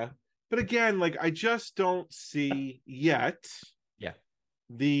 Yeah, but again, like I just don't see yet. Yeah,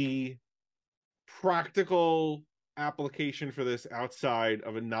 the practical application for this outside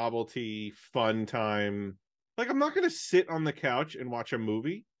of a novelty fun time. Like I'm not going to sit on the couch and watch a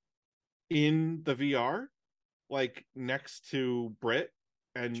movie in the VR, like next to Brit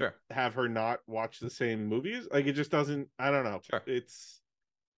and have her not watch the same movies. Like it just doesn't. I don't know. It's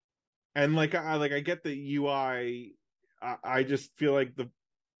and like I get the UI. I just feel like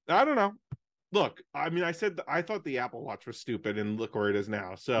I don't know. Look, I mean, I thought the Apple Watch was stupid, and look where it is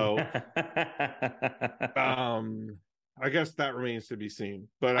now. So, I guess that remains to be seen.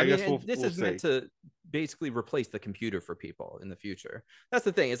 But I guess this is meant to basically replace the computer for people in the future. That's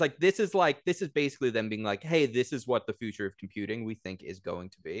the thing. It's like this is basically them being like, hey, this is what the future of computing we think is going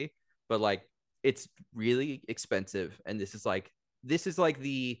to be. But like, it's really expensive, and this is like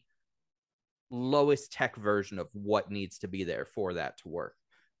the lowest tech version of what needs to be there for that to work.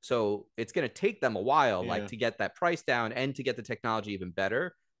 So it's going to take them a while, like to get that price down and to get the technology even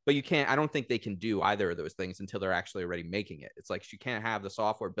better. But I don't think they can do either of those things until they're actually already making it. It's like you can't have the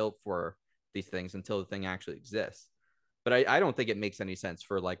software built for these things until the thing actually exists. But I don't think it makes any sense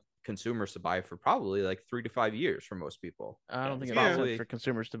for like consumers to buy it for probably like 3 to 5 years for most people. I don't think it makes sense for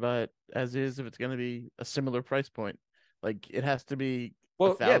consumers to buy it as is if it's going to be a similar price point. Like it has to be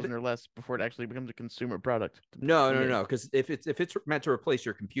 1,000 or less before it actually becomes a consumer product. No. Because if it's meant to replace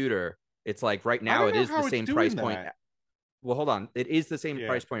your computer, it's like right now it is the same price point. Well, hold on. It is the same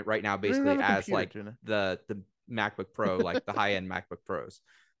price point right now, basically, as like the MacBook Pro, like the high end MacBook Pros.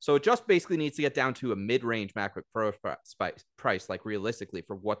 So it just basically needs to get down to a mid range MacBook Pro price, like realistically,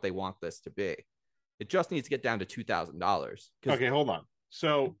 for what they want this to be. It just needs to get down to $2,000. Okay, hold on.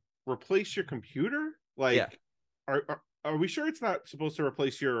 So replace your computer? Like, are we sure it's not supposed to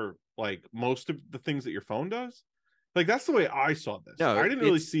replace your like most of the things that your phone does? Like that's the way I saw this. No, I didn't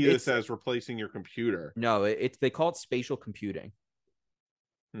really see this as replacing your computer. No, they call it spatial computing.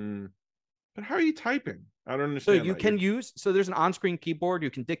 But how are you typing? I don't understand. So you can use there's an on-screen keyboard you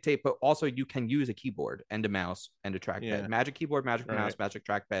can dictate, but also you can use a keyboard and a mouse and a trackpad. Yeah. Magic Keyboard, Magic Mouse, Magic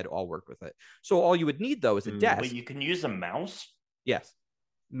Trackpad all work with it. So all you would need though is a desk. Wait, you can use a mouse? Yes.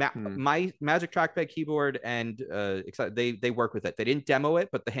 My Magic Trackpad keyboard and they work with it. They didn't demo it,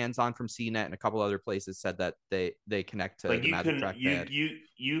 but the hands-on from CNET and a couple other places said that they connect to the Magic Trackpad.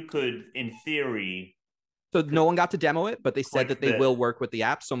 You could, in theory. So no one got to demo it, but they said that they will work with the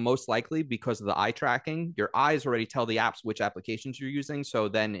app. So most likely, because of the eye tracking, your eyes already tell the apps which applications you're using. So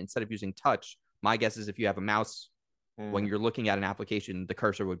then instead of using touch, my guess is if you have a mouse, when you're looking at an application, the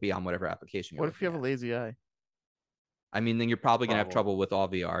cursor would be on whatever application you're What if you have a lazy eye? I mean, then you're probably going to have trouble with all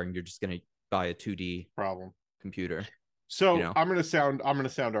VR, and you're just going to buy a 2D computer. So I'm going to sound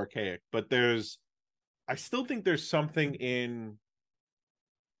archaic, but I still think there's something in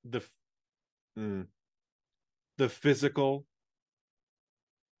the physical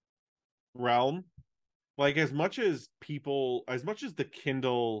realm. Like as much as the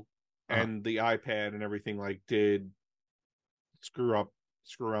Kindle and the iPad and everything like did screw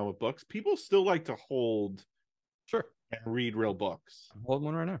around with books, people still like to hold. Sure. And read real books. I'm holding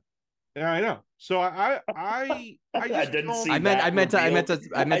one right now. Yeah, I know. So I didn't see. I meant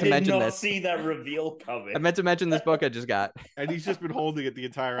to mention this. See that reveal coming. I meant to mention this book I just got. And he's just been holding it the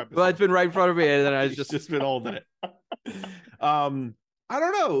entire episode. Well, it's been right in front of me, and then I just been holding it. I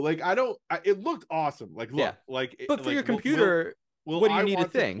don't know. Like it looked awesome. Like look, but for your computer, what do you need to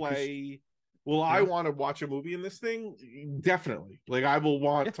think? Will I want to watch a movie in this thing? Definitely. Like I will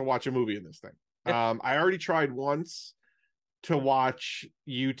want to watch a movie in this thing. I already tried once to watch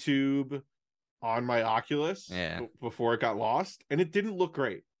YouTube on my Oculus before it got lost, and it didn't look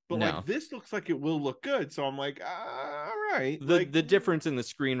great. But like this looks like it will look good, so I'm like, all right. The difference in the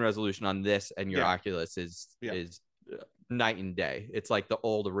screen resolution on this and your Oculus is night and day. It's like the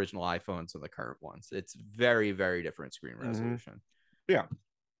old original iPhones and the current ones. It's very, very different screen resolution. Yeah.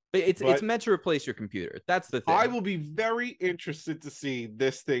 But it's meant to replace your computer. That's the thing. I will be very interested to see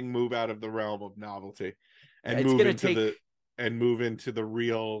this thing move out of the realm of novelty. and move into the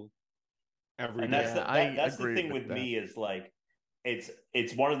real everyday. And that's the thing with me is like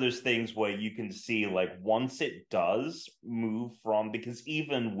it's one of those things where you can see like once it does move from, because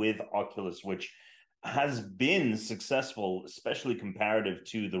even with Oculus, which has been successful, especially comparative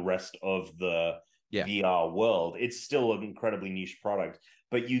to the rest of the VR world, it's still an incredibly niche product.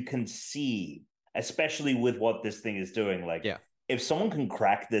 But you can see, especially with what this thing is doing, like if someone can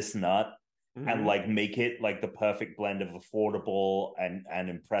crack this nut and like make it like the perfect blend of affordable and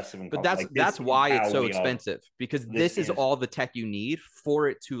impressive, and but that's why it's so expensive, because this is all the tech you need for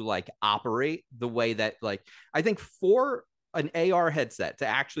it to like operate the way that, like, I think for an AR headset to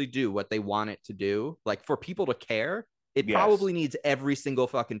actually do what they want it to do, like for people to care, it probably needs every single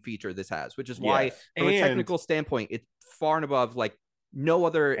fucking feature this has, which is why from a technical standpoint it's far and above like no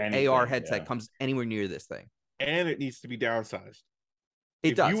other AR headset comes anywhere near this thing. And it needs to be downsized.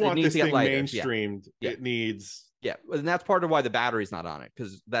 If you want this thing mainstreamed, it needs. Yeah, and that's part of why the battery's not on it,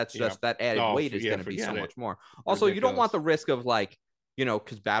 because that's just that added weight is going to be so much more. Also, you don't want the risk of like, you know,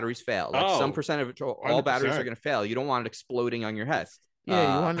 because batteries fail. Like some percent of all 100%. Batteries are going to fail. You don't want it exploding on your head.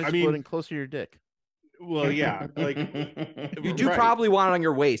 Yeah, you want it exploding close to your dick. Well, yeah, like you do probably want it on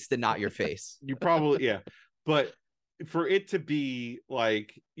your waist and not your face. You probably but for it to be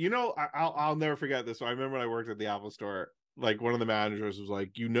like, you know, I'll never forget this. I remember when I worked at the Apple Store. Like one of the managers was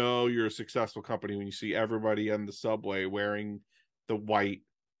like, you know, you're a successful company when you see everybody on the subway wearing the white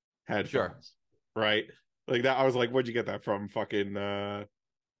headphones, right? Like that. I was like, where'd you get that from? Fucking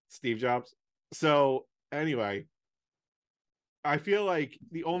Steve Jobs. So anyway, I feel like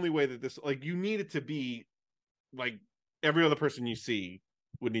the only way that this, like, you need it to be like every other person you see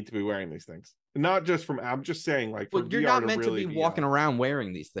would need to be wearing these things. Not just from, I'm just saying, like, well, you're not meant to be walking around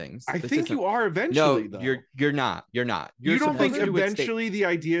wearing these things. I think you are eventually. No, though. You're not. You don't think eventually the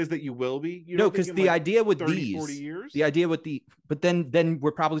idea is that you will be? No, because the idea with 30, 40 years? The idea with but then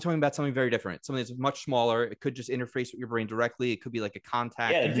we're probably talking about something very different. Something that's much smaller. It could just interface with your brain directly. It could be like a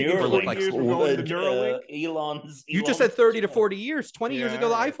contact. Yeah, Neuralink. Elon's. You just said 30 to 40 years. 20 years ago,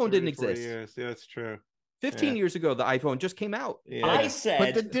 the iPhone didn't exist. Years. Yeah, that's true. 15 years ago, the iPhone just came out. Yeah. I said,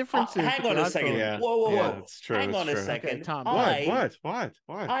 but the difference is, hang on a second. Whoa. That's true. Hang on a second. Okay, Tom, what?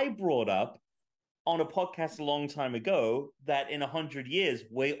 I brought up on a podcast a long time ago that in 100 years,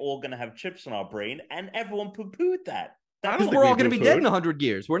 we're all going to have chips in our brain, and everyone poo-pooed that. Because we're all going to be dead in 100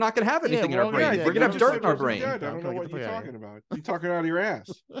 years. We're not going to have anything in our brain. We're going to have dirt in our brain. I don't know what you're talking about. You're talking out of your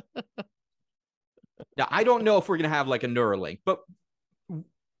ass. Now, I don't know if we're going to have like a Neuralink, but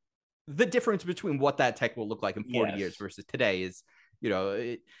the difference between what that tech will look like in 40 years versus today is, you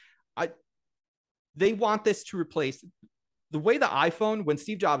know, they want this to replace the way the iPhone, when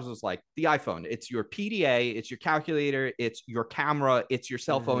Steve Jobs was like, the iPhone, it's your PDA, it's your calculator, it's your camera, it's your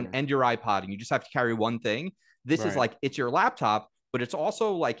cell phone and your iPod, and you just have to carry one thing. This is like, it's your laptop, but it's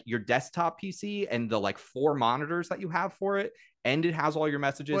also like your desktop PC and the like 4 monitors that you have for it. And it has all your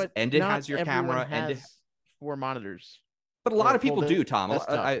messages, and it has your camera, and it 4 monitors. But a lot of people do, Tom.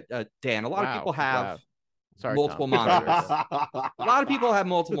 Dan, a lot of people have multiple monitors. A lot of people have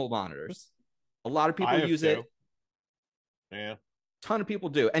multiple monitors. A lot of people use it. Yeah. Ton of people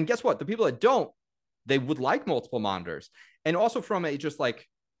do. And guess what? The people that don't, they would like multiple monitors. And also from a just like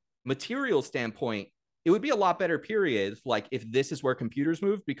material standpoint, it would be a lot better, period, like if this is where computers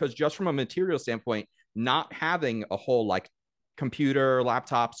move, because just from a material standpoint, not having a whole like computer,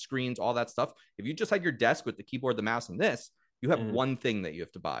 laptop, screens, all that stuff. If you just had your desk with the keyboard, the mouse, and this, you have one thing that you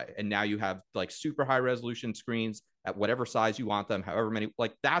have to buy. And now you have like super high resolution screens at whatever size you want them, however many,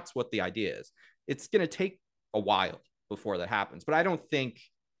 like that's what the idea is. It's going to take a while before that happens. But I don't think,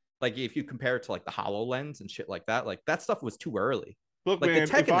 like, if you compare it to like the HoloLens and shit like that stuff was too early. Look, like, man,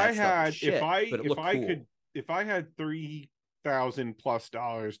 if I had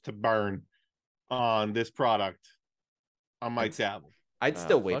 $3,000+ to burn on this product, I might dabble. I'd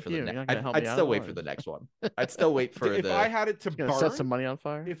still wait for the next. I'd still wait for the next one. I'd still wait for if I had it to burn, set some money on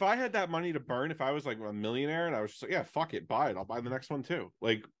fire. If I had that money to burn, if I was like a millionaire and I was just like, yeah, fuck it, buy it. I'll buy the next one too.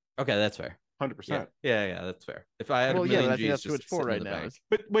 Like, okay, that's fair. 100%. Yeah, that's fair. If I had a million G's, that's what it's for right now.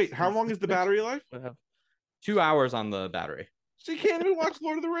 But wait, how long is the battery life? 2 hours on the battery. So you can't even watch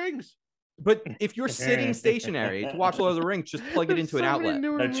Lord of the Rings. But if you're sitting stationary to watch Lord of the Rings, just plug it into an outlet.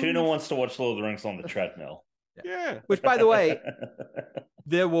 No, Tuna wants to watch Lord of the Rings on the treadmill. Yeah. Which, by the way,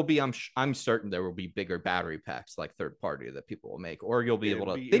 there will be, I'm certain there will be bigger battery packs, like third party, that people will make, or you'll be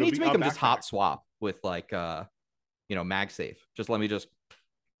able to. They need to make them just hot swap with like, MagSafe. Just let me just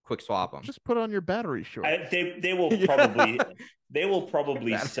quick swap them. Just put on your battery shorts. They will probably they will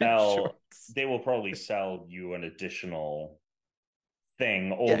probably sell shorts. They will probably sell you an additional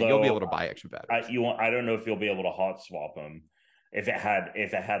thing. Although you'll be able to buy extra batteries. I don't know if you'll be able to hot swap them. If it had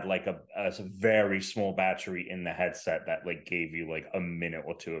like a very small battery in the headset that like gave you like a minute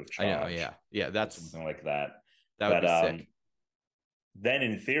or two of charge. I know, yeah, that's something like that. That would be sick. Then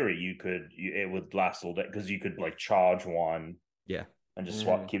in theory, it would last all day because you could like charge one, and just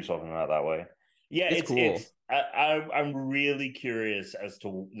keep swapping them out that way. Yeah, it's cool. I'm really curious as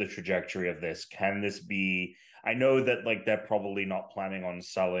to the trajectory of this. Can this be? I know that like they're probably not planning on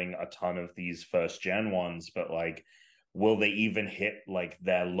selling a ton of these first gen ones, but like, will they even hit like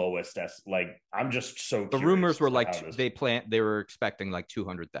their lowest? Like, I'm just so. The rumors were like they were expecting like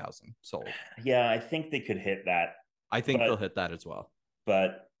 200,000 sold. Yeah, I think they could hit that. I think they'll hit that as well.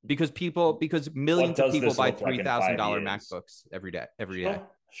 But because millions of people buy $3,000 MacBooks every day.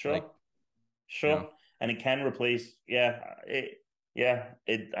 Sure. And it can replace.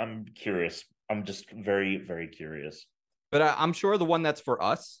 I'm curious. I'm just very, very curious. But I'm sure the one that's for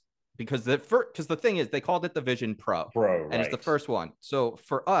us, because the thing is, they called it the Vision Pro, and it's the first one. So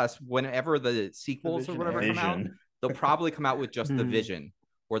for us, whenever the sequels or whatever come out, they'll probably come out with just the Vision.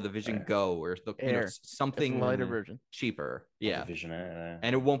 Or the Vision Go, or something lighter version, cheaper. Yeah, Vision Air.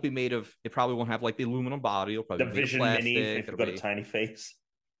 And it won't be made of. It probably won't have like the aluminum body. It'll probably the Vision Mini if you've got a tiny face.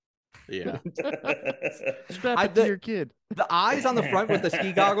 Yeah, strap it to your kid. The eyes on the front with the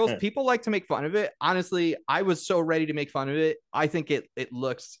ski goggles. People like to make fun of it. Honestly, I was so ready to make fun of it. I think it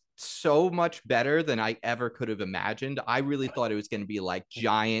looks so much better than I ever could have imagined. I really thought it was going to be like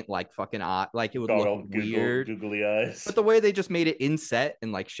giant, like fucking odd, like it would look weird, googly eyes. But the way they just made it inset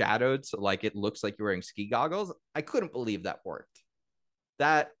and like shadowed, so like it looks like you're wearing ski goggles. I couldn't believe that worked.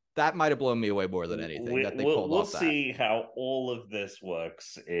 That might have blown me away more than anything. We'll see how all of this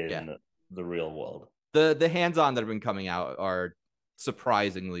works in the real world. The hands-on that have been coming out are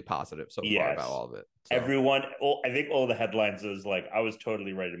surprisingly positive so far about all of it. So. I think all the headlines is like, I was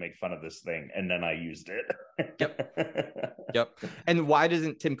totally ready to make fun of this thing, and then I used it. Yep. And why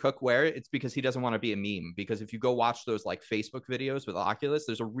doesn't Tim Cook wear it? It's because he doesn't want to be a meme. Because if you go watch those like Facebook videos with Oculus,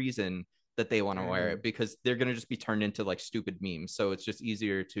 there's a reason that they want to wear it, because they're going to just be turned into like stupid memes. So it's just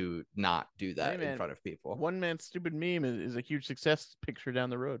easier to not do that in front of people. One man's stupid meme is a huge success picture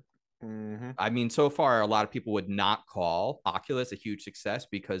down the road. Mm-hmm. I mean, so far, a lot of people would not call Oculus a huge success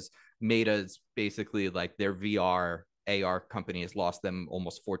because Meta's basically like their VR AR company has lost them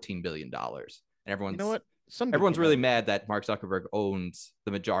almost $14 billion. And everyone's, you know what? Everyone's really mad that Mark Zuckerberg owns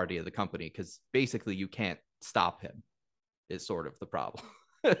the majority of the company, because basically you can't stop him is sort of the problem.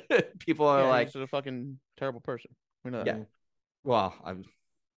 People are like, he's a fucking terrible person. We know that. Yeah. Well, I'm,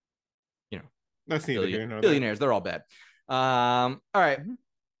 that's neither here nor there. Billionaires, they're all bad. All right. Mm-hmm.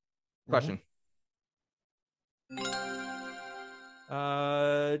 Question.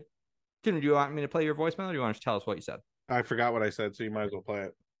 Tim, do you want me to play your voicemail, or do you want to tell us what you said? I forgot what I said, so you might as well play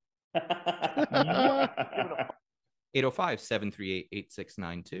it.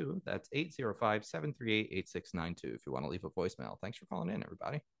 805-738-8692. That's 805-738-8692 if you want to leave a voicemail. Thanks for calling in,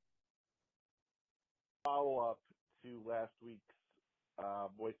 everybody. Follow up to last week's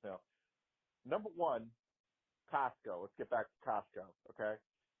voicemail. Number one, Costco. Let's get back to Costco, okay?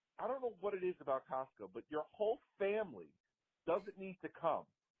 I don't know what it is about Costco, but your whole family doesn't need to come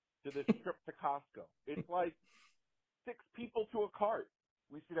to this trip to Costco. It's like 6 people to a cart.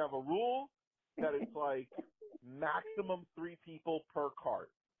 We should have a rule that it's like maximum 3 people per cart.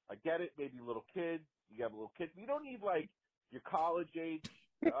 I get it, maybe little kids. You have little kids. You don't need like your college age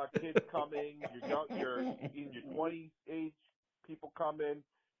kids coming, you're in your 20s age people coming.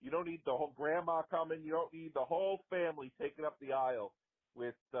 You don't need the whole grandma coming. You don't need the whole family taking up the aisle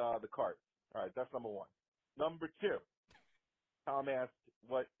with the cart. All right, that's number one. Number two, Tom asked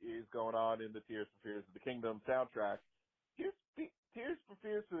what is going on in the Tears for Fears of the Kingdom soundtrack. Tears for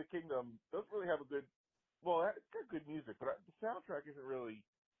Fears of the Kingdom doesn't really have a good, well, it's got good music, but the soundtrack isn't really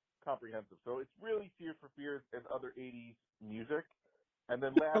comprehensive. So it's really Tears for Fears and other 80s music. And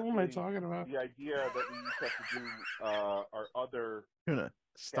then lastly, what am I talking about? The idea that we used to have to do our other...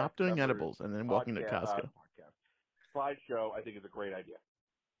 Stop doing edibles and then walking to Costco. Slideshow, I think, is a great idea.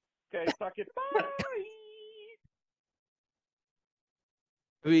 Okay, suck it. Bye!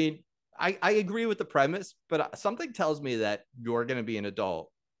 I mean, I agree with the premise, but something tells me that you're going to be an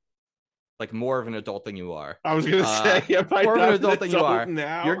adult, like more of an adult than you are. I was going to say, more of an adult than you are.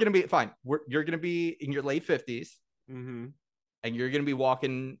 Now. You're going to be fine. You're going to be in your late 50s, and you're going to be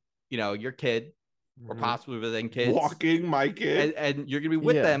walking, your kid, or possibly within kids. Walking my kid. And you're going to be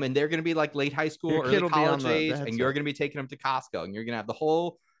with them, and they're going to be like late high school or early college age, and you're going to be taking them to Costco, and you're going to have the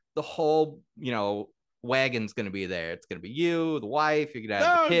whole, wagon's gonna be there. It's gonna be you, the wife. You're gonna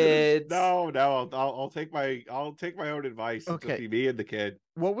have the kids. No. I'll take my own advice. Okay, it's just me and the kid.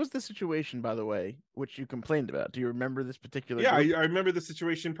 What was the situation, by the way, which you complained about? Do you remember this particular? Yeah, I remember the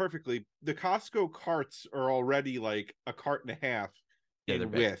situation perfectly. The Costco carts are already like a cart and a half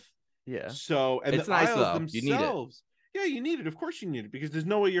in width. Yeah. So and it's the nice aisles though. themselves, You need it. Yeah, you need it. Of course, you need it because there's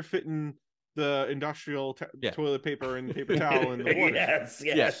no way you're fitting the industrial toilet paper and paper towel in the water.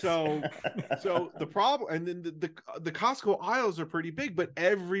 Yes. So the problem, and then the Costco aisles are pretty big, but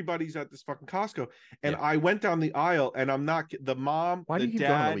everybody's at this fucking Costco. And I went down the aisle, and I'm not the mom. Why do you keep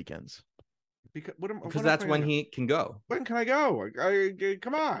going on the weekends? Because that's when he can go. When can I go?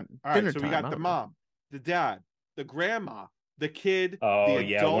 Come on. All right, so we got the mom, the dad, the grandma, the kid. Oh the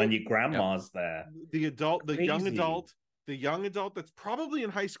yeah, adult, when your grandma's there. The adult, the young adult. The young adult that's probably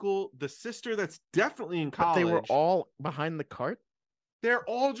in high school, the sister that's definitely in college. But they were all behind the cart? They're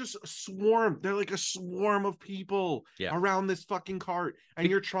all just a swarm. They're like a swarm of people around this fucking cart. And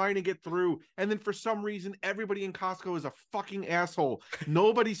you're trying to get through. And then for some reason, everybody in Costco is a fucking asshole.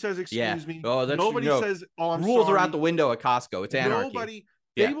 Nobody says, excuse me. Oh, Nobody says, oh, I'm rules sorry. are out the window at Costco. It's anarchy.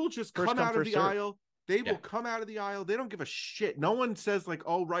 They will just come out of the aisle. They will come out of the aisle. They don't give a shit. No one says like,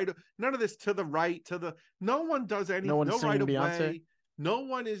 oh, right. None of this to the right, no one does anything. No right of way. No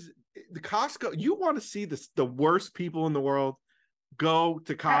one is the Costco. You want to see the worst people in the world? Go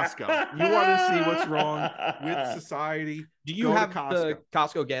to Costco. You want to see what's wrong with society? Do you have the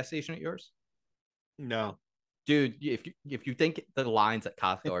Costco gas station at yours? No. Dude, if you think the lines at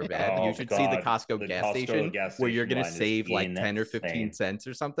Costco are bad, you should see the Costco gas station where you're going to save like 10 or 15 cents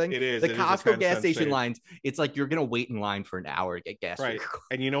or something. It is. The Costco gas station lines, it's like you're going to wait in line for an hour to get gas. Right.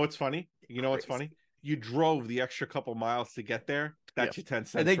 And you know what's funny? You drove the extra couple miles to get there. That's your 10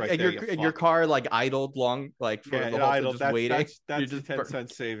 cents and your car like idled long, like for the whole just waiting. That's just 10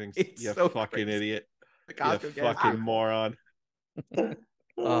 cents savings. It's you so fucking crazy. Idiot. The Costco you fucking moron.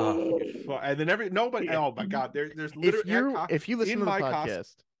 And then nobody. Oh my god! There's literally if you listen to the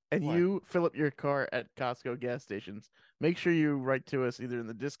podcast and you fill up your car at Costco gas stations, make sure you write to us either in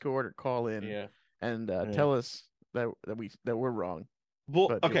the Discord or call in and tell us that we're wrong.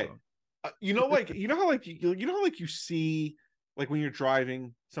 Well, okay. You know how you see like when you're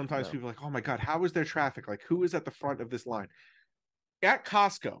driving, sometimes people are like, oh my god, how is there traffic? Like who is at the front of this line? At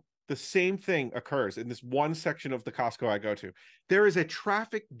Costco, the same thing occurs in this one section of the Costco I go to. There is a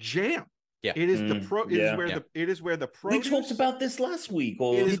traffic jam. Yeah, it is it is where the produce. We talked about this last week.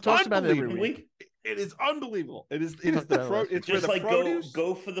 We talked about it every week. It is unbelievable. It's where the like produce.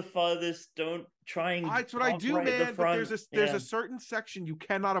 Go for the farthest. Don't try and. That's what I do, man. But there's a certain section you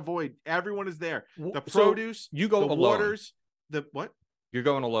cannot avoid. Everyone is there. The produce. You go the alone. Waters. The what? You're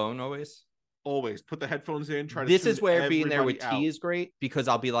going alone always. Always put the headphones in. This is where being there with T is great because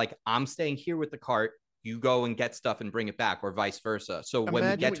I'll be like, I'm staying here with the cart. You go and get stuff and bring it back, or vice versa. So when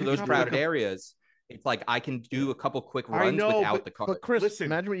we get to those crowded areas, it's like I can do a couple quick runs without the car. But Chris,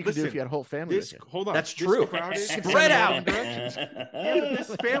 imagine what you could do if you had a whole family. Hold on, that's true. Spread out.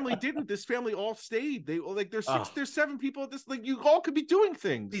 This family didn't. This family all stayed. They like there's 7 people at this. Like you all could be doing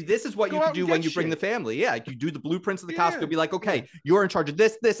things. See, this is what you can do when you bring the family. Yeah, you do the blueprints of the Costco. Be like, okay, you're in charge of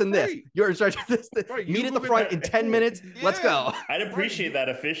this, this, and this. You're in charge of this. Right. Meet at the front in 10 minutes. Let's go. I'd appreciate that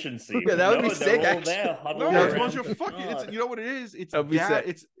efficiency. Yeah, that would be sick. Actually. No, it's a bunch of fucking. You know what it is? It's dad.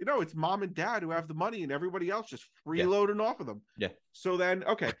 It's mom and dad who have the money, and everybody else just freeloading off of them. Yeah. So then,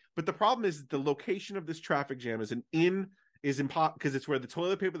 okay, but the problem is the location of this traffic jam is impossible because it's where the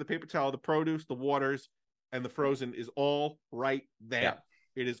toilet paper, the paper towel, the produce, the waters, and the frozen is all right there. Yeah.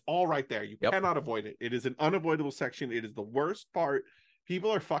 It is all right there. You cannot avoid it. It is an unavoidable section. It is the worst part.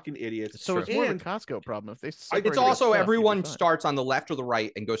 People are fucking idiots. So it's more of a Costco problem. If they it's also everyone starts on the left or the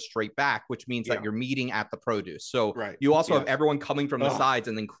right and goes straight back, which means that you're meeting at the produce. So you also have everyone coming from the sides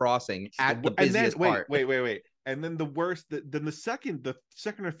and then crossing at the busiest part. Wait. And then the worst, then the second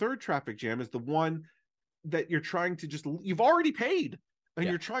or third traffic jam is the one that you're trying to you've already paid and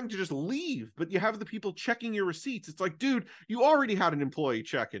you're trying to just leave, but you have the people checking your receipts. It's like, dude, you already had an employee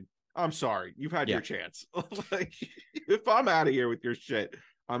checking. I'm sorry. You've had your chance. Like, if I'm out of here with your shit,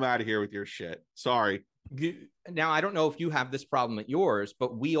 I'm out of here with your shit. Sorry. Now, I don't know if you have this problem at yours,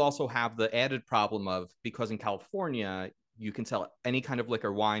 but we also have the added problem of, because in California, you can sell any kind of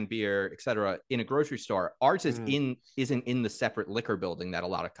liquor, wine, beer, etc. in a grocery store. Ours isn't in the separate liquor building that a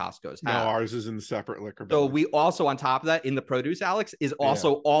lot of Costco's have. No, ours is in the separate liquor building. So we also, on top of that, in the produce, Alex, is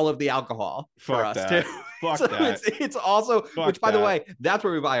also all of the alcohol for us too. Fuck so that. It's also, which by the way, that's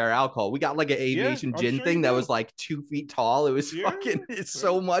where we buy our alcohol. We got like an aviation gin thing that was like 2 feet tall. It was fucking,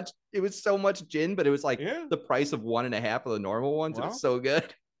 so much. It was so much gin, but it was like the price of 1.5 of the normal ones. It was so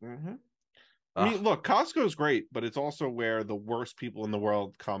good. Mm-hmm. I mean, look, Costco's great, but it's also where the worst people in the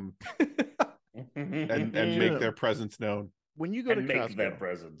world come and make their presence known. When you go to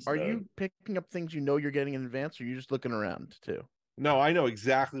Costco, are you picking up things you know you're getting in advance, or are you just looking around too? No, I know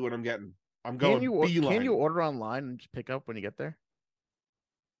exactly what I'm getting. I'm going. Can you order online and just pick up when you get there?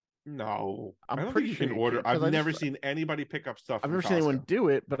 No, I don't think you can order. I've never seen anybody pick up stuff. I've never seen anyone do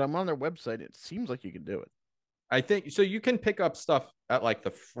it, but I'm on their website. It seems like you can do it. I think so. You can pick up stuff at like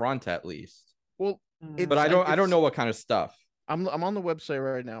the front at least. Well, but I don't know what kind of stuff. I'm on the website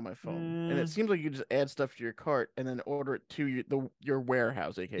right now on my phone, and it seems like you can just add stuff to your cart and then order it to your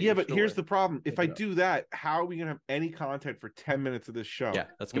warehouse. Yeah, but here's the problem: if I do that, how are we gonna have any content for 10 minutes of this show? Yeah,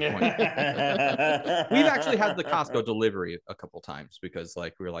 that's a good point. We've actually had the Costco delivery a couple times because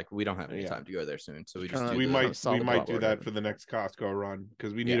we don't have any time to go there soon, so we might do that for the next Costco run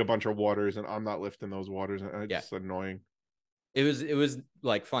because we need a bunch of waters, and I'm not lifting those waters, and it's annoying. It was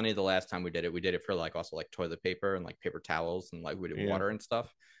like funny the last time we did it. We did it for like also like toilet paper and like paper towels and like we did water and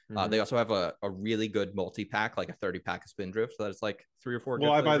stuff. They also have a really good multi-pack, like a 30-pack of Spindrift. So that's like 3 or 4.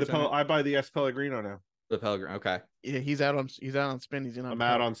 Well, I buy the S Pellegrino now. The Pellegrino, okay. Yeah, he's out on spin. I'm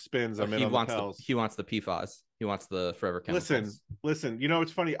out on spins. He wants the PFAS. He wants the Forever Chemicals. Listen. You know,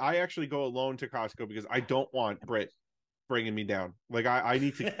 it's funny. I actually go alone to Costco because I don't want Britt bringing me down. Like I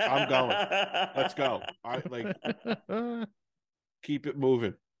need to. I'm going. Let's go. Keep it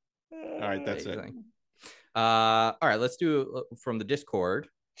moving. All right, that's it. All right, let's do from the Discord.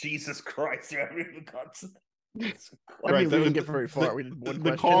 Jesus Christ, you haven't even got to... I mean, we didn't get very far. We did one question.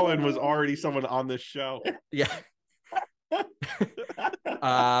 The call-in was already someone on this show. Yeah.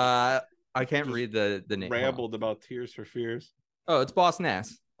 I can't read the name. Rambled about Tears for Fears. Oh, it's Boss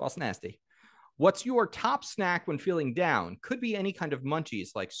Nasty. What's your top snack when feeling down? Could be any kind of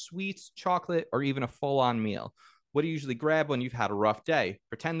munchies like sweets, chocolate, or even a full-on meal. What do you usually grab when you've had a rough day?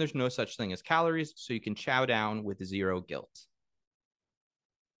 Pretend there's no such thing as calories, so you can chow down with zero guilt.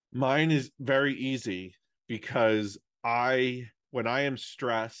 Mine is very easy because when I am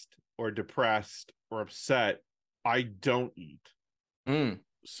stressed or depressed or upset, I don't eat.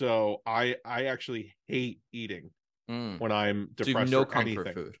 So I actually hate eating when I'm depressed. So no or comfort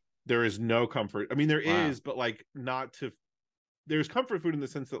anything. Food. There is no comfort. I mean, there is, but like there's comfort food in the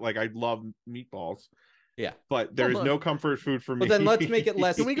sense that like I love meatballs. Yeah, but there is no comfort food for me. But then let's make it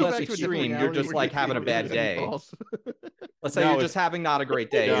less extreme. You're just like having a bad day. Let's say you're just having not a great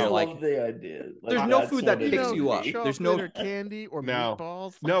day. You're like the idea. There's no food that picks you up. There's no candy or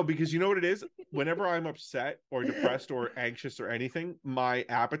meatballs. No, because you know what it is. Whenever I'm upset or depressed or anxious or anything, my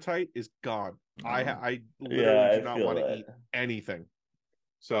appetite is gone. I literally do not want to eat anything.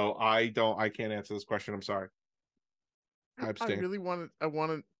 So I can't answer this question. I'm sorry. I abstain. I really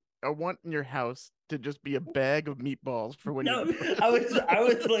I want in your house to just be a bag of meatballs for when you. I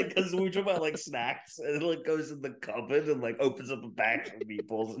was like, because we were talking about like snacks, and it like goes in the cupboard and like opens up a bag of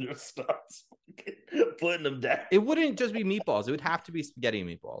meatballs and just starts putting them down. It wouldn't just be meatballs; it would have to be spaghetti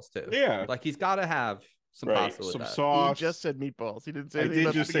meatballs too. Yeah, like he's got to have some pasta with some that. sauce. He just said meatballs. He didn't say. I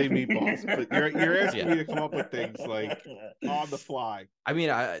did just say meatballs, but you're asking me to come up with things like on the fly. I mean,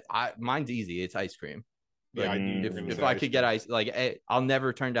 mine's easy. It's ice cream. Yeah, if I could get ice, I'll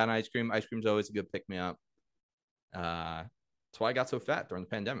never turn down ice cream. Ice cream's always a good pick me up. That's why I got so fat during the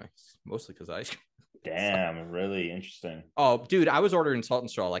pandemic, mostly because of ice cream. Damn, really interesting. Oh, dude, I was ordering Salt and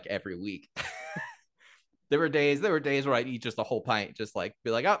Straw like every week. There were days where I'd eat just a whole pint, just like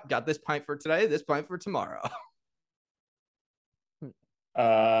be like, oh, got this pint for today, this pint for tomorrow.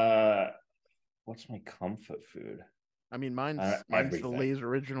 What's my comfort food? I mean, mine's the Lay's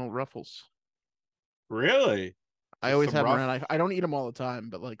Original Ruffles. Really? I always have them around. I don't eat them all the time,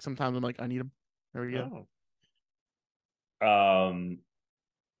 but like sometimes I'm like, I need them. There we go. Oh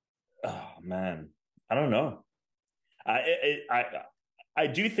man, I don't know. I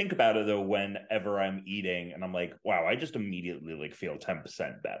do think about it though whenever I'm eating, and I'm like, wow, I just immediately like feel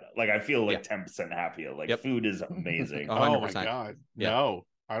 10% better. Like I feel like 10% happier. Like food is amazing. 100%. Oh my god, no,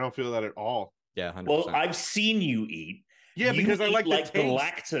 I don't feel that at all. Yeah, 100%. Well, I've seen you eat. Yeah, because I like the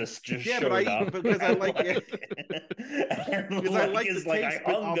lactose just showed up. Because I like it. Because I like the taste.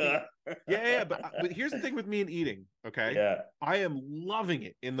 Hunger. But here's the thing with me and eating. Okay. Yeah. I am loving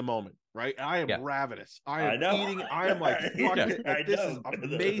it in the moment. Right. I am ravenous. I am eating. I am like, fuck it. Like, this is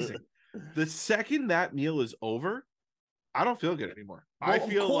amazing. The second that meal is over, I don't feel good anymore. I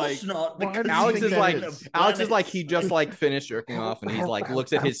feel like not. Alex is like he just like finished jerking off and he's like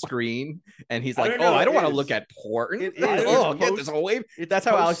looks at his screen and he's like, I don't want to look at porn. It is. Oh, get this away. That's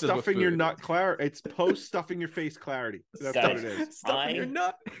how Alex is stuffing your nut clarity. It's post stuffing your face clarity. That's what it is. Stuffing your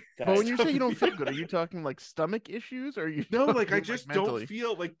nut. But when you say you don't feel good, are you talking like stomach issues, or you? No, like I just don't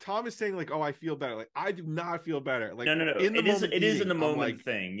feel like Tom is saying like, I feel better. Like I do not feel better. Like no. It is in the moment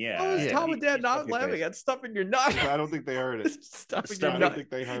thing. Yeah. Oh, is Tom and Dad not laughing at stuffing your nut? I don't think they heard it. Stuffing your nut.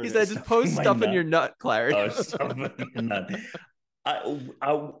 He said, "Just post stuffing your nut, clarity." Oh, stuffing your nut.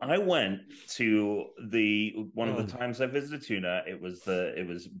 I went to one of the times I visited Tuna. It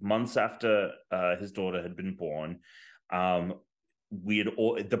was months after his daughter had been born.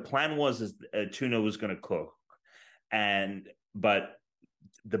 The plan was Tuna was going to cook, but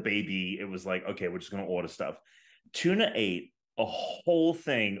the baby, it was like, okay, we're just going to order stuff. Tuna ate a whole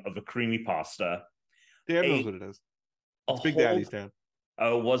thing of a creamy pasta. Dan knows what it is. It's Big Daddy's, Dan.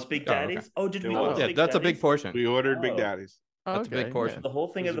 Oh, it was Big Daddy's? Okay. Oh, did we order Big that's Daddy's? A big portion. We ordered Big Daddy's. That's a big portion. The whole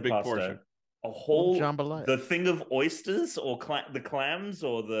thing of the pasta. Portion. A whole the thing of oysters or the clams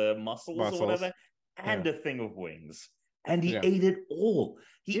or the mussels or whatever, and a thing of wings. And he ate it all.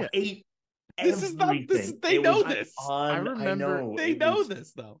 He ate everything. They know this. I remember. They know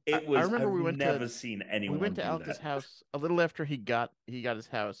this though. It was. I remember we went never seen anyone. We went to Alex's house a little after he got his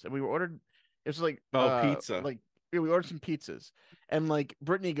house, and we ordered. It was like pizza. Like we ordered some pizzas, and like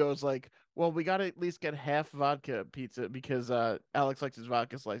Brittany goes like, "Well, we got to at least get half vodka pizza because Alex likes his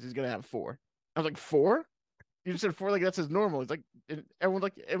vodka slice. He's gonna have 4." I was like, 4? You just said 4, like that's his normal. He's like,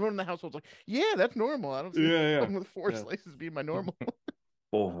 everyone in the household's like, yeah, that's normal. I don't see problem with 4 slices being my normal.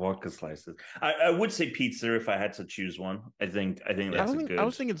 4 vodka slices. I would say pizza if I had to choose one. I think that's good. I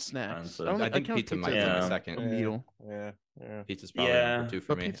was thinking snacks. I think pizza might be my second. Yeah. Pizza's probably number 2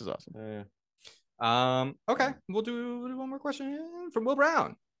 for me. Pizza's awesome. Yeah. Okay, we'll do one more question from Will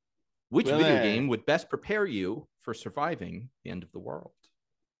Brown. Which video game would best prepare you for surviving the end of the world?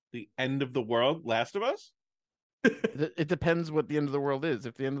 The end of the world? Last of Us? It depends what the end of the world is.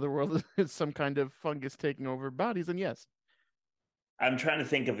 If the end of the world is some kind of fungus taking over bodies, then yes. I'm trying to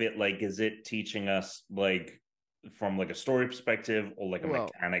think of it like, is it teaching us like from like a story perspective or like a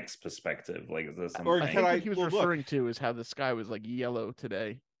mechanics perspective? Like, is this something? I think what he was referring to is how the sky was like yellow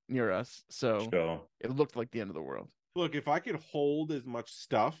today near us, so it looked like the end of the world. Look, if I could hold as much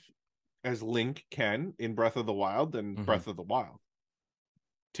stuff as Link can in Breath of the Wild, then Breath of the Wild.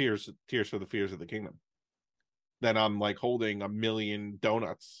 Tears for the Fears of the Kingdom. Then I'm like holding a million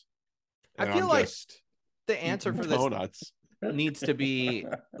donuts. I feel like the answer for this needs to be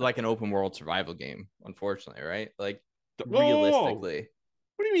like an open world survival game, unfortunately, right? Like realistically.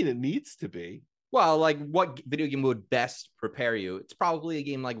 What do you mean it needs to be? Well, like what video game would best prepare you? It's probably a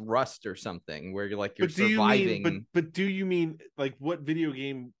game like Rust or something where you're surviving. But do you mean like what video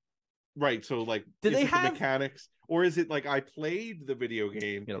game? Right. So like, do they have the mechanics, or is it like I played the video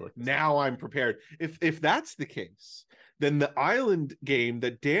game? Now I'm prepared. If that's the case, then the island game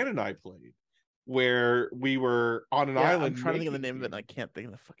that Dan and I played, where we were on an island. I'm trying to think of the name of it, and I can't think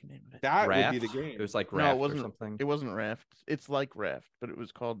of the fucking name of it. That Raft? Would be the game. It was like Raft or something. It wasn't Raft. It's like Raft, but it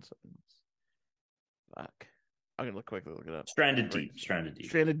was called something else. Fuck. I'm gonna quickly look it up. Stranded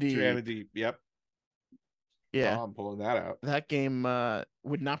Deep. Yep. Yeah, I'm pulling that out. That game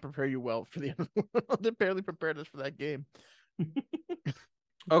would not prepare you well for the end of the world. It barely prepared us for that game.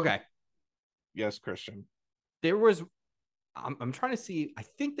 Okay. Yes, Christian. There was. I'm trying to see. I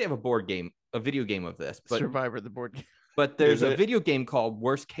think they have a video game of this, but Survivor, the board game. But there's a video game called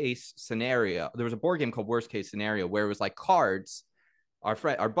Worst Case Scenario. There was a board game called Worst Case Scenario where it was like cards. Our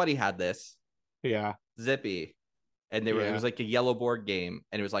buddy had this. Yeah. Zippy, and it was like a yellow board game,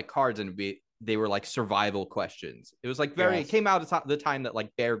 and it was like cards, and they were like survival questions. It was like it came out at the time that like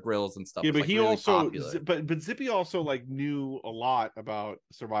Bear Grylls and stuff. Yeah, but he really also, popular. but Zippy also like knew a lot about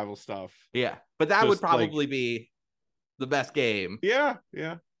survival stuff. Yeah, but that would probably be the best game. Yeah.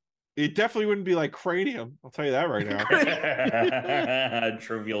 It definitely wouldn't be like Cranium. I'll tell you that right now.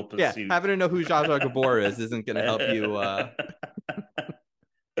 Trivial Pursuit. Yeah, having to know who Zsa Zsa Gabor isn't going to help you.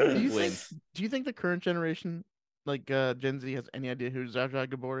 Do you think the current generation, like Gen Z, has any idea who Zsa Zsa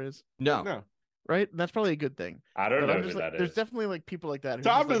Gabor is? No. Right? That's probably a good thing. I don't know who that is. There's definitely like people like that.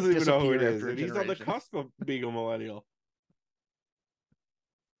 Tom doesn't even know who it is. And he's on the cusp of being a millennial.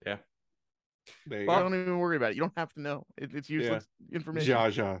 Yeah. Don't even worry about it. You don't have to know. It's useless information.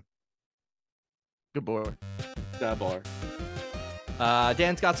 Zsa Zsa Gabor.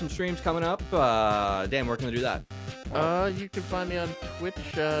 Dan's got some streams coming up. Dan, where can we do that? You can find me on Twitch,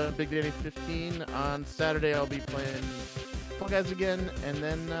 Big Danny 15. On Saturday, I'll be playing Fall Guys again, and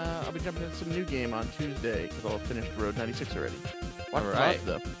then I'll be jumping into some new game on Tuesday because I'll finish Road 96 already. Watch all right.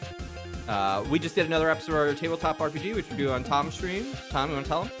 Stuff. We just did another episode of our Tabletop RPG, which we do on Tom's stream. Tom, you want to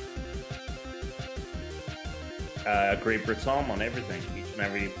tell him? Great Britom on everything, each and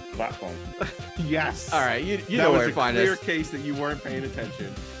every platform. Yes. All right, you know where to find us. That was a clear case that you weren't paying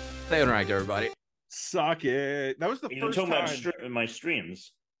attention. Stay on rank, everybody. Suck it. That was the first time. About my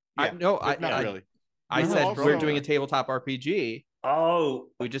streams. Yeah, not really. I said we're doing a tabletop RPG. Oh,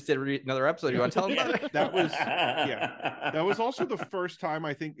 we just did another episode. You want to tell them about it? That was also the first time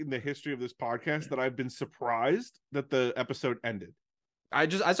I think in the history of this podcast that I've been surprised that the episode ended. I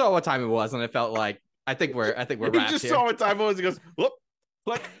saw what time it was, and I felt like I think we're you just saw what time it was. He goes, whoop.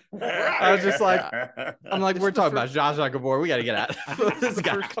 Click. I was just like, we're talking about Zsa Zsa Gabor. We got to get out. This is the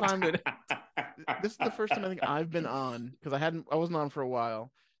first time I think I've been on, because I wasn't on for a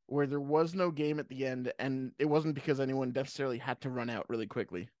while, where there was no game at the end, and it wasn't because anyone necessarily had to run out really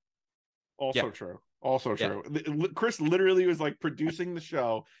quickly. Also true. Chris literally was like producing the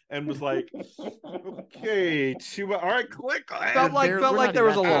show and was like, okay, all right, click. Felt like there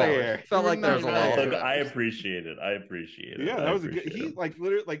was a lull. Felt like there was a lull. I appreciate it. Yeah, that was a good. He like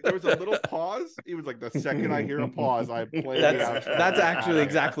literally like there was a little pause. He was like, the second I hear a pause, I play. That's actually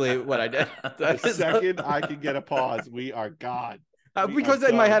exactly what I did. The second I can get a pause, we are gone. Because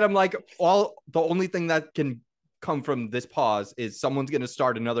in my head, I'm like, the only thing that can come from this pause is someone's going to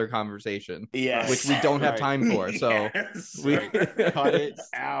start another conversation, which we don't have time for. So we cut it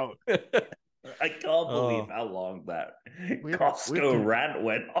out. I can't believe how long that Costco rant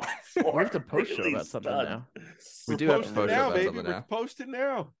went on for. We have to post show about something now. We do have to post now, about baby. something now. We're posting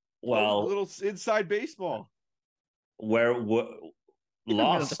now. Well, a little inside baseball. Where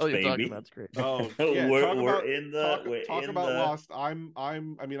Lost, baby. That's great. Oh, yeah. Talk about Lost.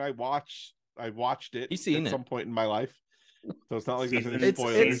 I watched it at some point in my life, so it's not like there's any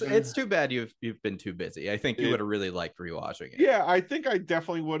spoilers. It's too bad you've been too busy. I think you would have really liked rewatching it. Yeah, I think I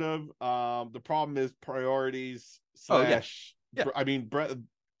definitely would have. The problem is priorities / I mean,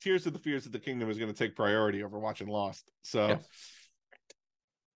 Tears of the Kingdom is going to take priority over watching Lost. So,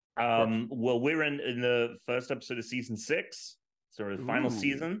 well, we're in the first episode of season 6, so the final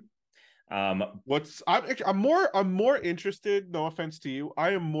season. I'm more interested, no offense to you, I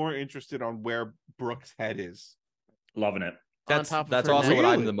am more interested on where Brooke's head is. Loving it. That's also what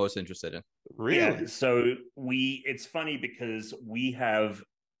I'm the most interested in. Really? Yeah, so it's funny because we have,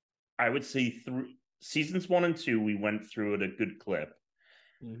 I would say, seasons 1 and 2 we went through at a good clip.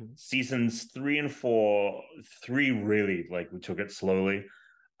 Mm-hmm. Seasons 3 and 4, 3 really, like, we took it slowly.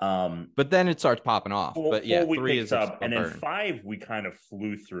 But then it starts popping off. 4 3 is up, and then 5 we kind of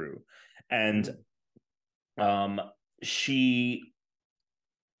flew through. And she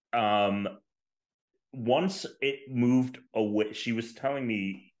once it moved away, she was telling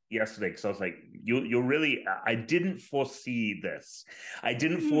me yesterday, because I was like, you're really, I didn't foresee this. I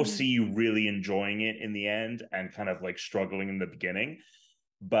didn't foresee you really enjoying it in the end and kind of like struggling in the beginning.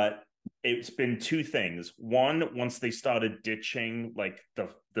 But it's been 2 things. One, once they started ditching like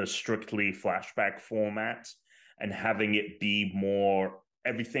the strictly flashback format and having it be more,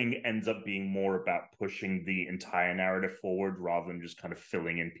 everything ends up being more about pushing the entire narrative forward rather than just kind of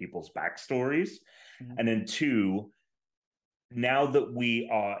filling in people's backstories. Mm-hmm. And then 2, now that we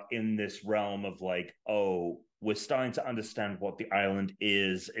are in this realm of like, oh, we're starting to understand what the island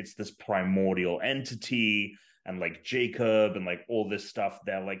is. It's this primordial entity, and like Jacob and like all this stuff.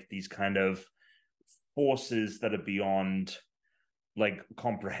 They're like these kind of forces that are beyond like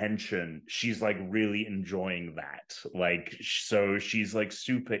comprehension. She's like really enjoying that. Like, so she's like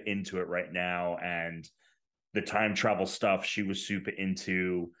super into it right now. And the time travel stuff she was super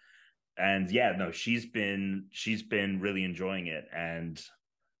into. And yeah, no, she's been really enjoying it. And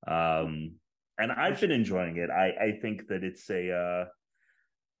I've been enjoying it. I think that it's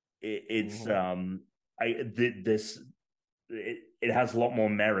it has a lot more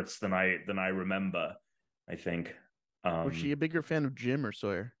merits than I remember, I think. Was she a bigger fan of Jim or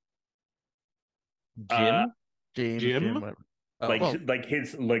Sawyer? Jim? Jim? Like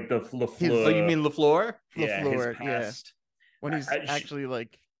his, like the LaFleur. Oh, you mean LaFleur? Yeah, LaFleur, yeah. When he's actually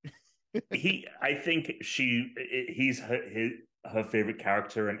like I think he's her favorite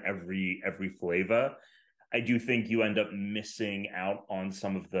character in every flavor. I do think you end up missing out on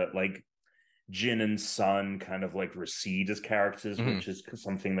some of the, like, Jin and Sun kind of like recede as characters, which is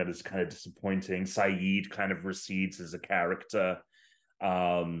something that is kind of disappointing. Saeed kind of recedes as a character.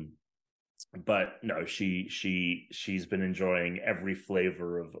 But no, she's been enjoying every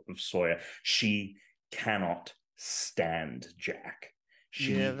flavor of Sawyer. She cannot stand Jack.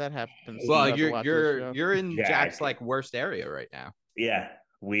 Yeah, that happens. Well, you're in Jack's like worst area right now. Yeah.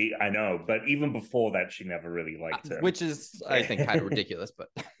 I know, but even before that, she never really liked him, which is, I think, kind of ridiculous. But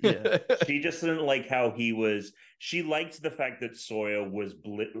yeah, she just didn't like how he was. She liked the fact that Sawyer was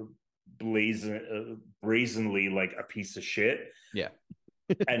brazenly like a piece of shit. Yeah,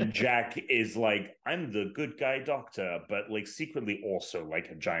 and Jack is like, I'm the good guy doctor, but like secretly also like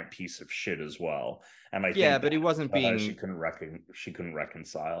a giant piece of shit as well. And I think but he wasn't being. She couldn't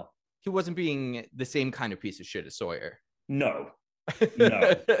reconcile. He wasn't being the same kind of piece of shit as Sawyer. No.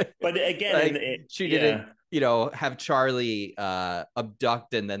 But again, like, she didn't, have Charlie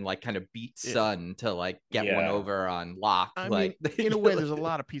abduct and then like kind of beat Sun to like get one over on Locke. I mean, in a way, there's a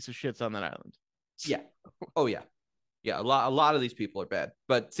lot of piece of shits on that island. Yeah. Oh yeah. Yeah. A lot of these people are bad.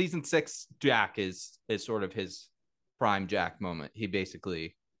 But season 6, Jack is sort of his prime Jack moment. He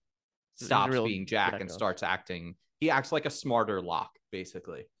basically stops being Jack and starts acting. He acts like a smarter Locke,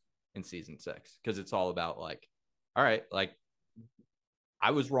 basically, in season 6, because it's all about like, all right, like, I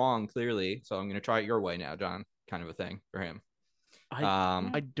was wrong, clearly, so I'm going to try it your way now, John, kind of a thing for him.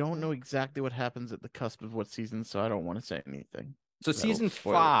 I don't know exactly what happens at the cusp of what season, so I don't want to say anything. So season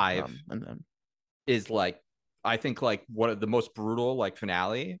 5 is like, I think, like one of the most brutal like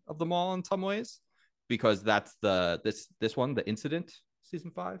finale of them all in some ways, because that's this one, the incident, season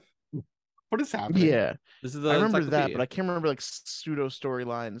 5. What is happening? Yeah, this is I remember that, but I can't remember like pseudo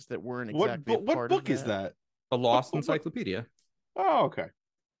storylines that weren't exactly. What book is that? A Lost Encyclopedia. Oh, okay.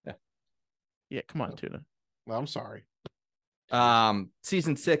 Yeah, come on, Tuna. Well, I'm sorry.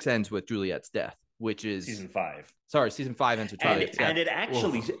 Season 6 ends with Juliet's death, which is season 5. Sorry, season 5 ends with Juliet's death. And it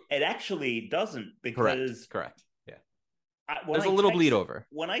actually doesn't, because correct. Yeah. There's a little bleed over.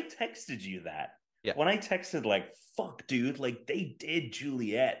 When I texted you that, yeah. When I texted like, fuck, dude, like they did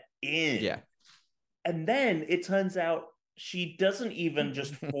Juliet in. Yeah. And then it turns out she doesn't even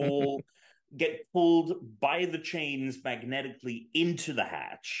just get pulled by the chains magnetically into the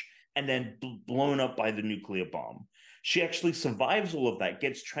hatch and then blown up by the nuclear bomb. She actually survives all of that,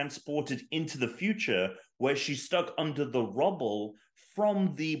 gets transported into the future where she's stuck under the rubble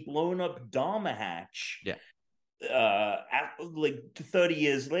from the blown up Dharma hatch. Yeah. Like 30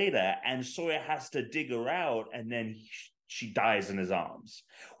 years later, and Sawyer has to dig her out, and then she dies in his arms,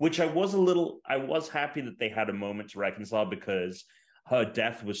 which I was happy that they had a moment to reconcile, because her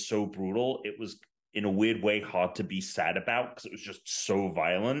death was so brutal. It was, in a weird way, hard to be sad about, because it was just so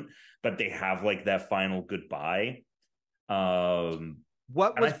violent. But they have like their final goodbye.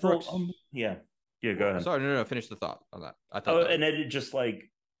 What was Brooks? Yeah, go ahead. Sorry, no, finish the thought on that. I thought. And then it just like,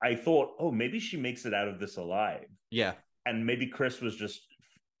 I thought, maybe she makes it out of this alive. Yeah, and maybe Chris was just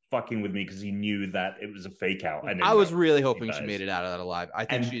fucking with me because he knew that it was a fake out. I was really hoping she made it out of that alive. I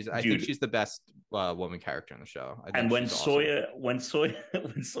think she's the best woman character in the show. And when Sawyer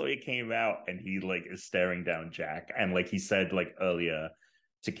came out and he like is staring down Jack, and like he said like earlier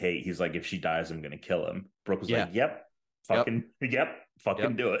to Kate, he's like, if she dies, I'm gonna kill him. Brooke was like, yep, fucking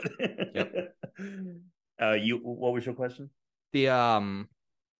do it. What was your question?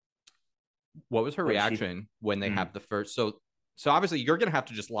 What was her reaction when they have the first? So obviously you're gonna have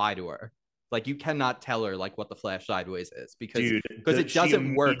to just lie to her. Like, you cannot tell her like what the Flash Sideways is, because it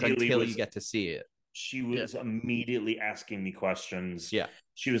doesn't work until you get to see it. She was immediately asking me questions. Yeah,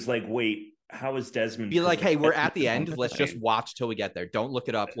 she was like, "Wait, how is Desmond?" Be like, "Hey, we're at the end. Let's just watch till we get there. Don't look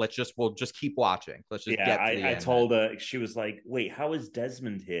it up. We'll just keep watching. Let's just get to the end." I told her. She was like, "Wait, how is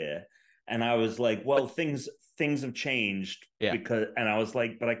Desmond here?" And I was like, "Well, things have changed." Because, and I was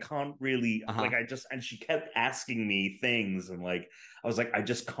like, "But I can't really like and she kept asking me things, and like I was like, I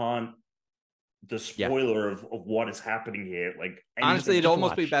just can't." The spoiler of what is happening here, like, honestly, it'd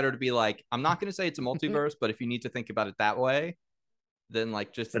almost be better to be like, I'm not going to say it's a multiverse, but if you need to think about it that way, then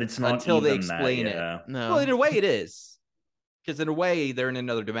like just, but it's not until they explain it. No, well, in a way it is, because in a way they're in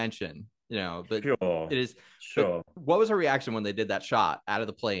another dimension, but it is. Sure. What was her reaction when they did that shot out of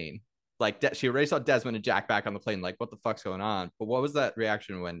the plane? Like, she already saw Desmond and Jack back on the plane, like, what the fuck's going on? But what was that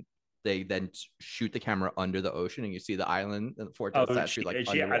reaction when they then shoot the camera under the ocean and you see the island and the Fortress statue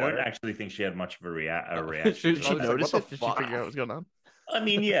underwater? I don't actually think she had much of a reaction. Did she notice it? Did she figure out what's going on? I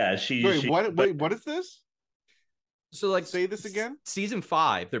mean, yeah. Wait, what is this? So, like, say this again. Season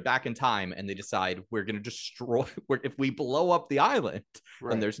 5, they're back in time and they decide we're going to destroy. If we blow up the island,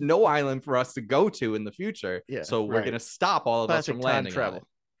 then there's no island for us to go to in the future. Yeah, so we're going to stop all of us from landing. Travel.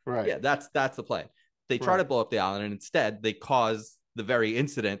 Right. Yeah, that's the plan. They try to blow up the island, and instead they cause the very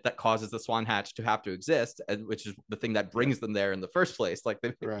incident that causes the Swan Hatch to have to exist, and which is the thing that brings them there in the first place. Like,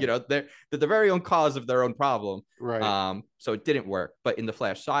 they're the very own cause of their own problem. Right. So it didn't work. But in the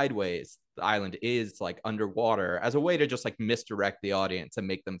Flash Sideways, the island is like underwater as a way to just like misdirect the audience and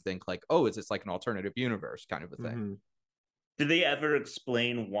make them think like, oh, is this like an alternative universe kind of a thing? Did they ever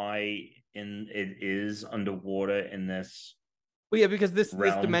explain why it is underwater in this? Well, yeah, because this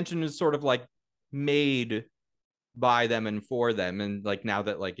dimension is sort of like made by them and for them, and like now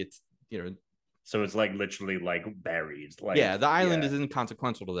that like it's so it's like literally like buried. Like yeah, the island is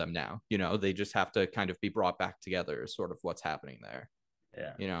inconsequential to them now. They just have to kind of be brought back together. Is sort of what's happening there.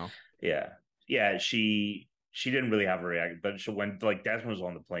 Yeah. Yeah. She didn't really have a reaction, but when like Desmond was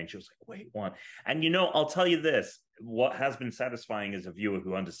on the plane, she was like, "Wait, what?" And I'll tell you this: what has been satisfying as a viewer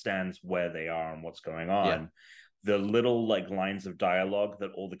who understands where they are and what's going on. Yeah. The little like lines of dialogue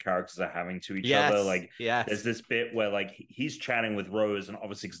that all the characters are having to each other. Like, there's this bit where like he's chatting with Rose, and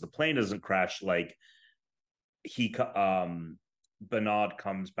obviously because the plane doesn't crash, like Bernard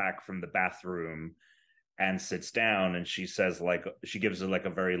comes back from the bathroom and sits down, and she says like she gives it like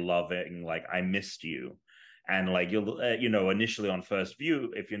a very loving like "I missed you." And like you'll initially on first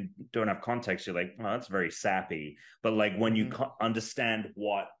view, if you don't have context, you're like, "Oh, that's very sappy." But like when you understand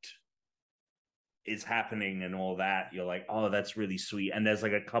what is happening and all that, you're like, "Oh, that's really sweet." And there's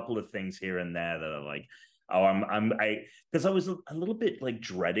like a couple of things here and there that are like, "Oh, because I was a little bit like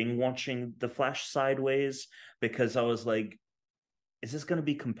dreading watching The Flash sideways because I was like, is this going to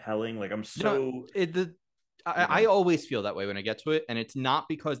be compelling? Like I'm so I always feel that way when I get to it, and it's not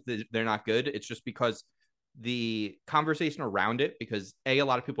because they're not good. It's just because the conversation around it, because A, a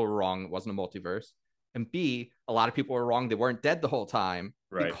lot of people were wrong, it wasn't a multiverse, and B, a lot of people were wrong, they weren't dead the whole time,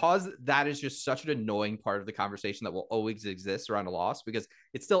 because that is just such an annoying part of the conversation that will always exist around a loss, because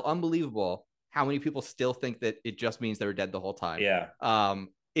it's still unbelievable how many people still think that it just means they were dead the whole time.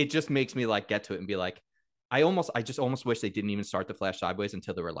 It just makes me like get to it and be like, I just almost wish they didn't even start The Flash sideways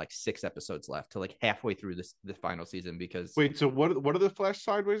until there were like 6 episodes left, to like halfway through the final season. Because wait, so what are the Flash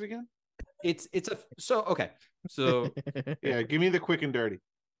sideways again? Okay. So yeah, give me the quick and dirty.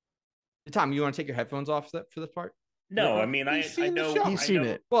 Tom, you want to take your headphones off for this part? No, I mean I know he's seen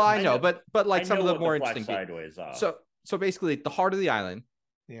it. Well, I know, but like some of the more interesting sideways are. So basically, the heart of the island,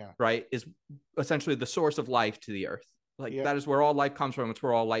 right, is essentially the source of life to the Earth. Like that is where all life comes from. It's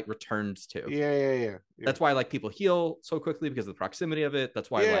where all light returns to. Yeah. That's why like people heal so quickly because of the proximity of it. That's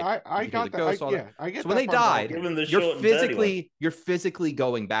why I got that. I get. So when they died, you're physically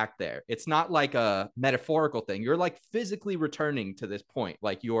going back there. It's not like a metaphorical thing. You're like physically returning to this point,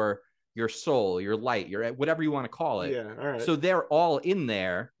 like your soul, your light, your whatever you want to call it. Yeah. All right. So they're all in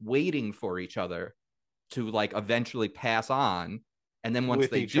there waiting for each other to like eventually pass on, and then once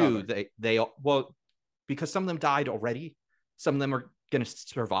they do, they because some of them died already. Some of them are going to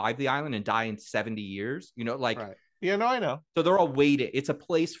survive the island and die in 70 years. Right. Yeah, no, I know. So they're all waiting. It's a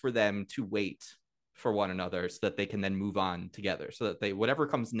place for them to wait for one another so that they can then move on together. So that whatever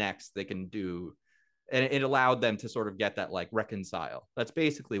comes next, they can do. And it allowed them to sort of get that like reconcile. That's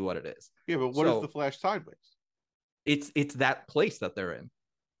basically what it is. Yeah, but what is the Flash sideways? It's that place that they're in.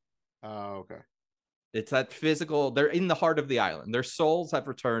 Oh, okay. It's that physical, they're in the heart of the island. Their souls have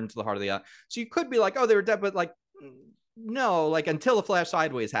returned to the heart of the island. So you could be like, oh, they were dead, but like, no, like until the Flash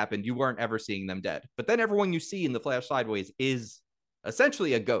sideways happened, you weren't ever seeing them dead. But then everyone you see in the Flash sideways is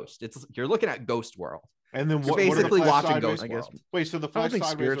essentially a ghost. You're looking at Ghost World. And then what, basically watching Ghost World. Wait, so the Flash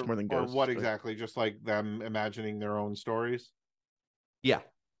sideways more than ghosts, what exactly? Just like them imagining their own stories? Yeah.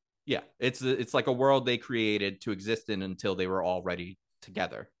 It's like a world they created to exist in until they were all ready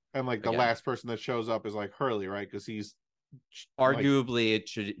together. And like the last person that shows up is like Hurley, right? Because he's arguably it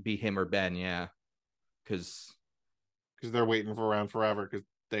should be him or Ben, yeah, because they're waiting around forever because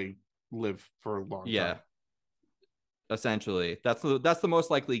they live for a long time. Essentially, that's the most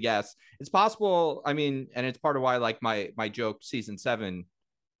likely guess. It's possible. I mean, and it's part of why like my joke season 7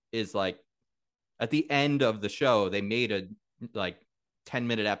 is like at the end of the show they made a like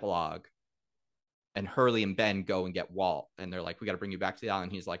 10-minute epilogue. And Hurley and Ben go and get Walt. And they're like, we got to bring you back to the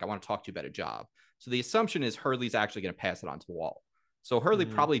island. He's like, I want to talk to you about a job. So the assumption is Hurley's actually going to pass it on to Walt. So Hurley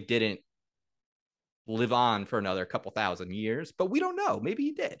probably didn't live on for another couple thousand years, but we don't know. Maybe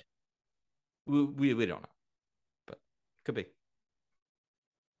he did. We don't know. But could be.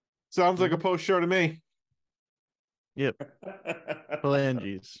 Sounds like a post show to me. Yep.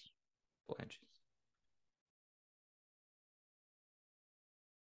 Phalanges.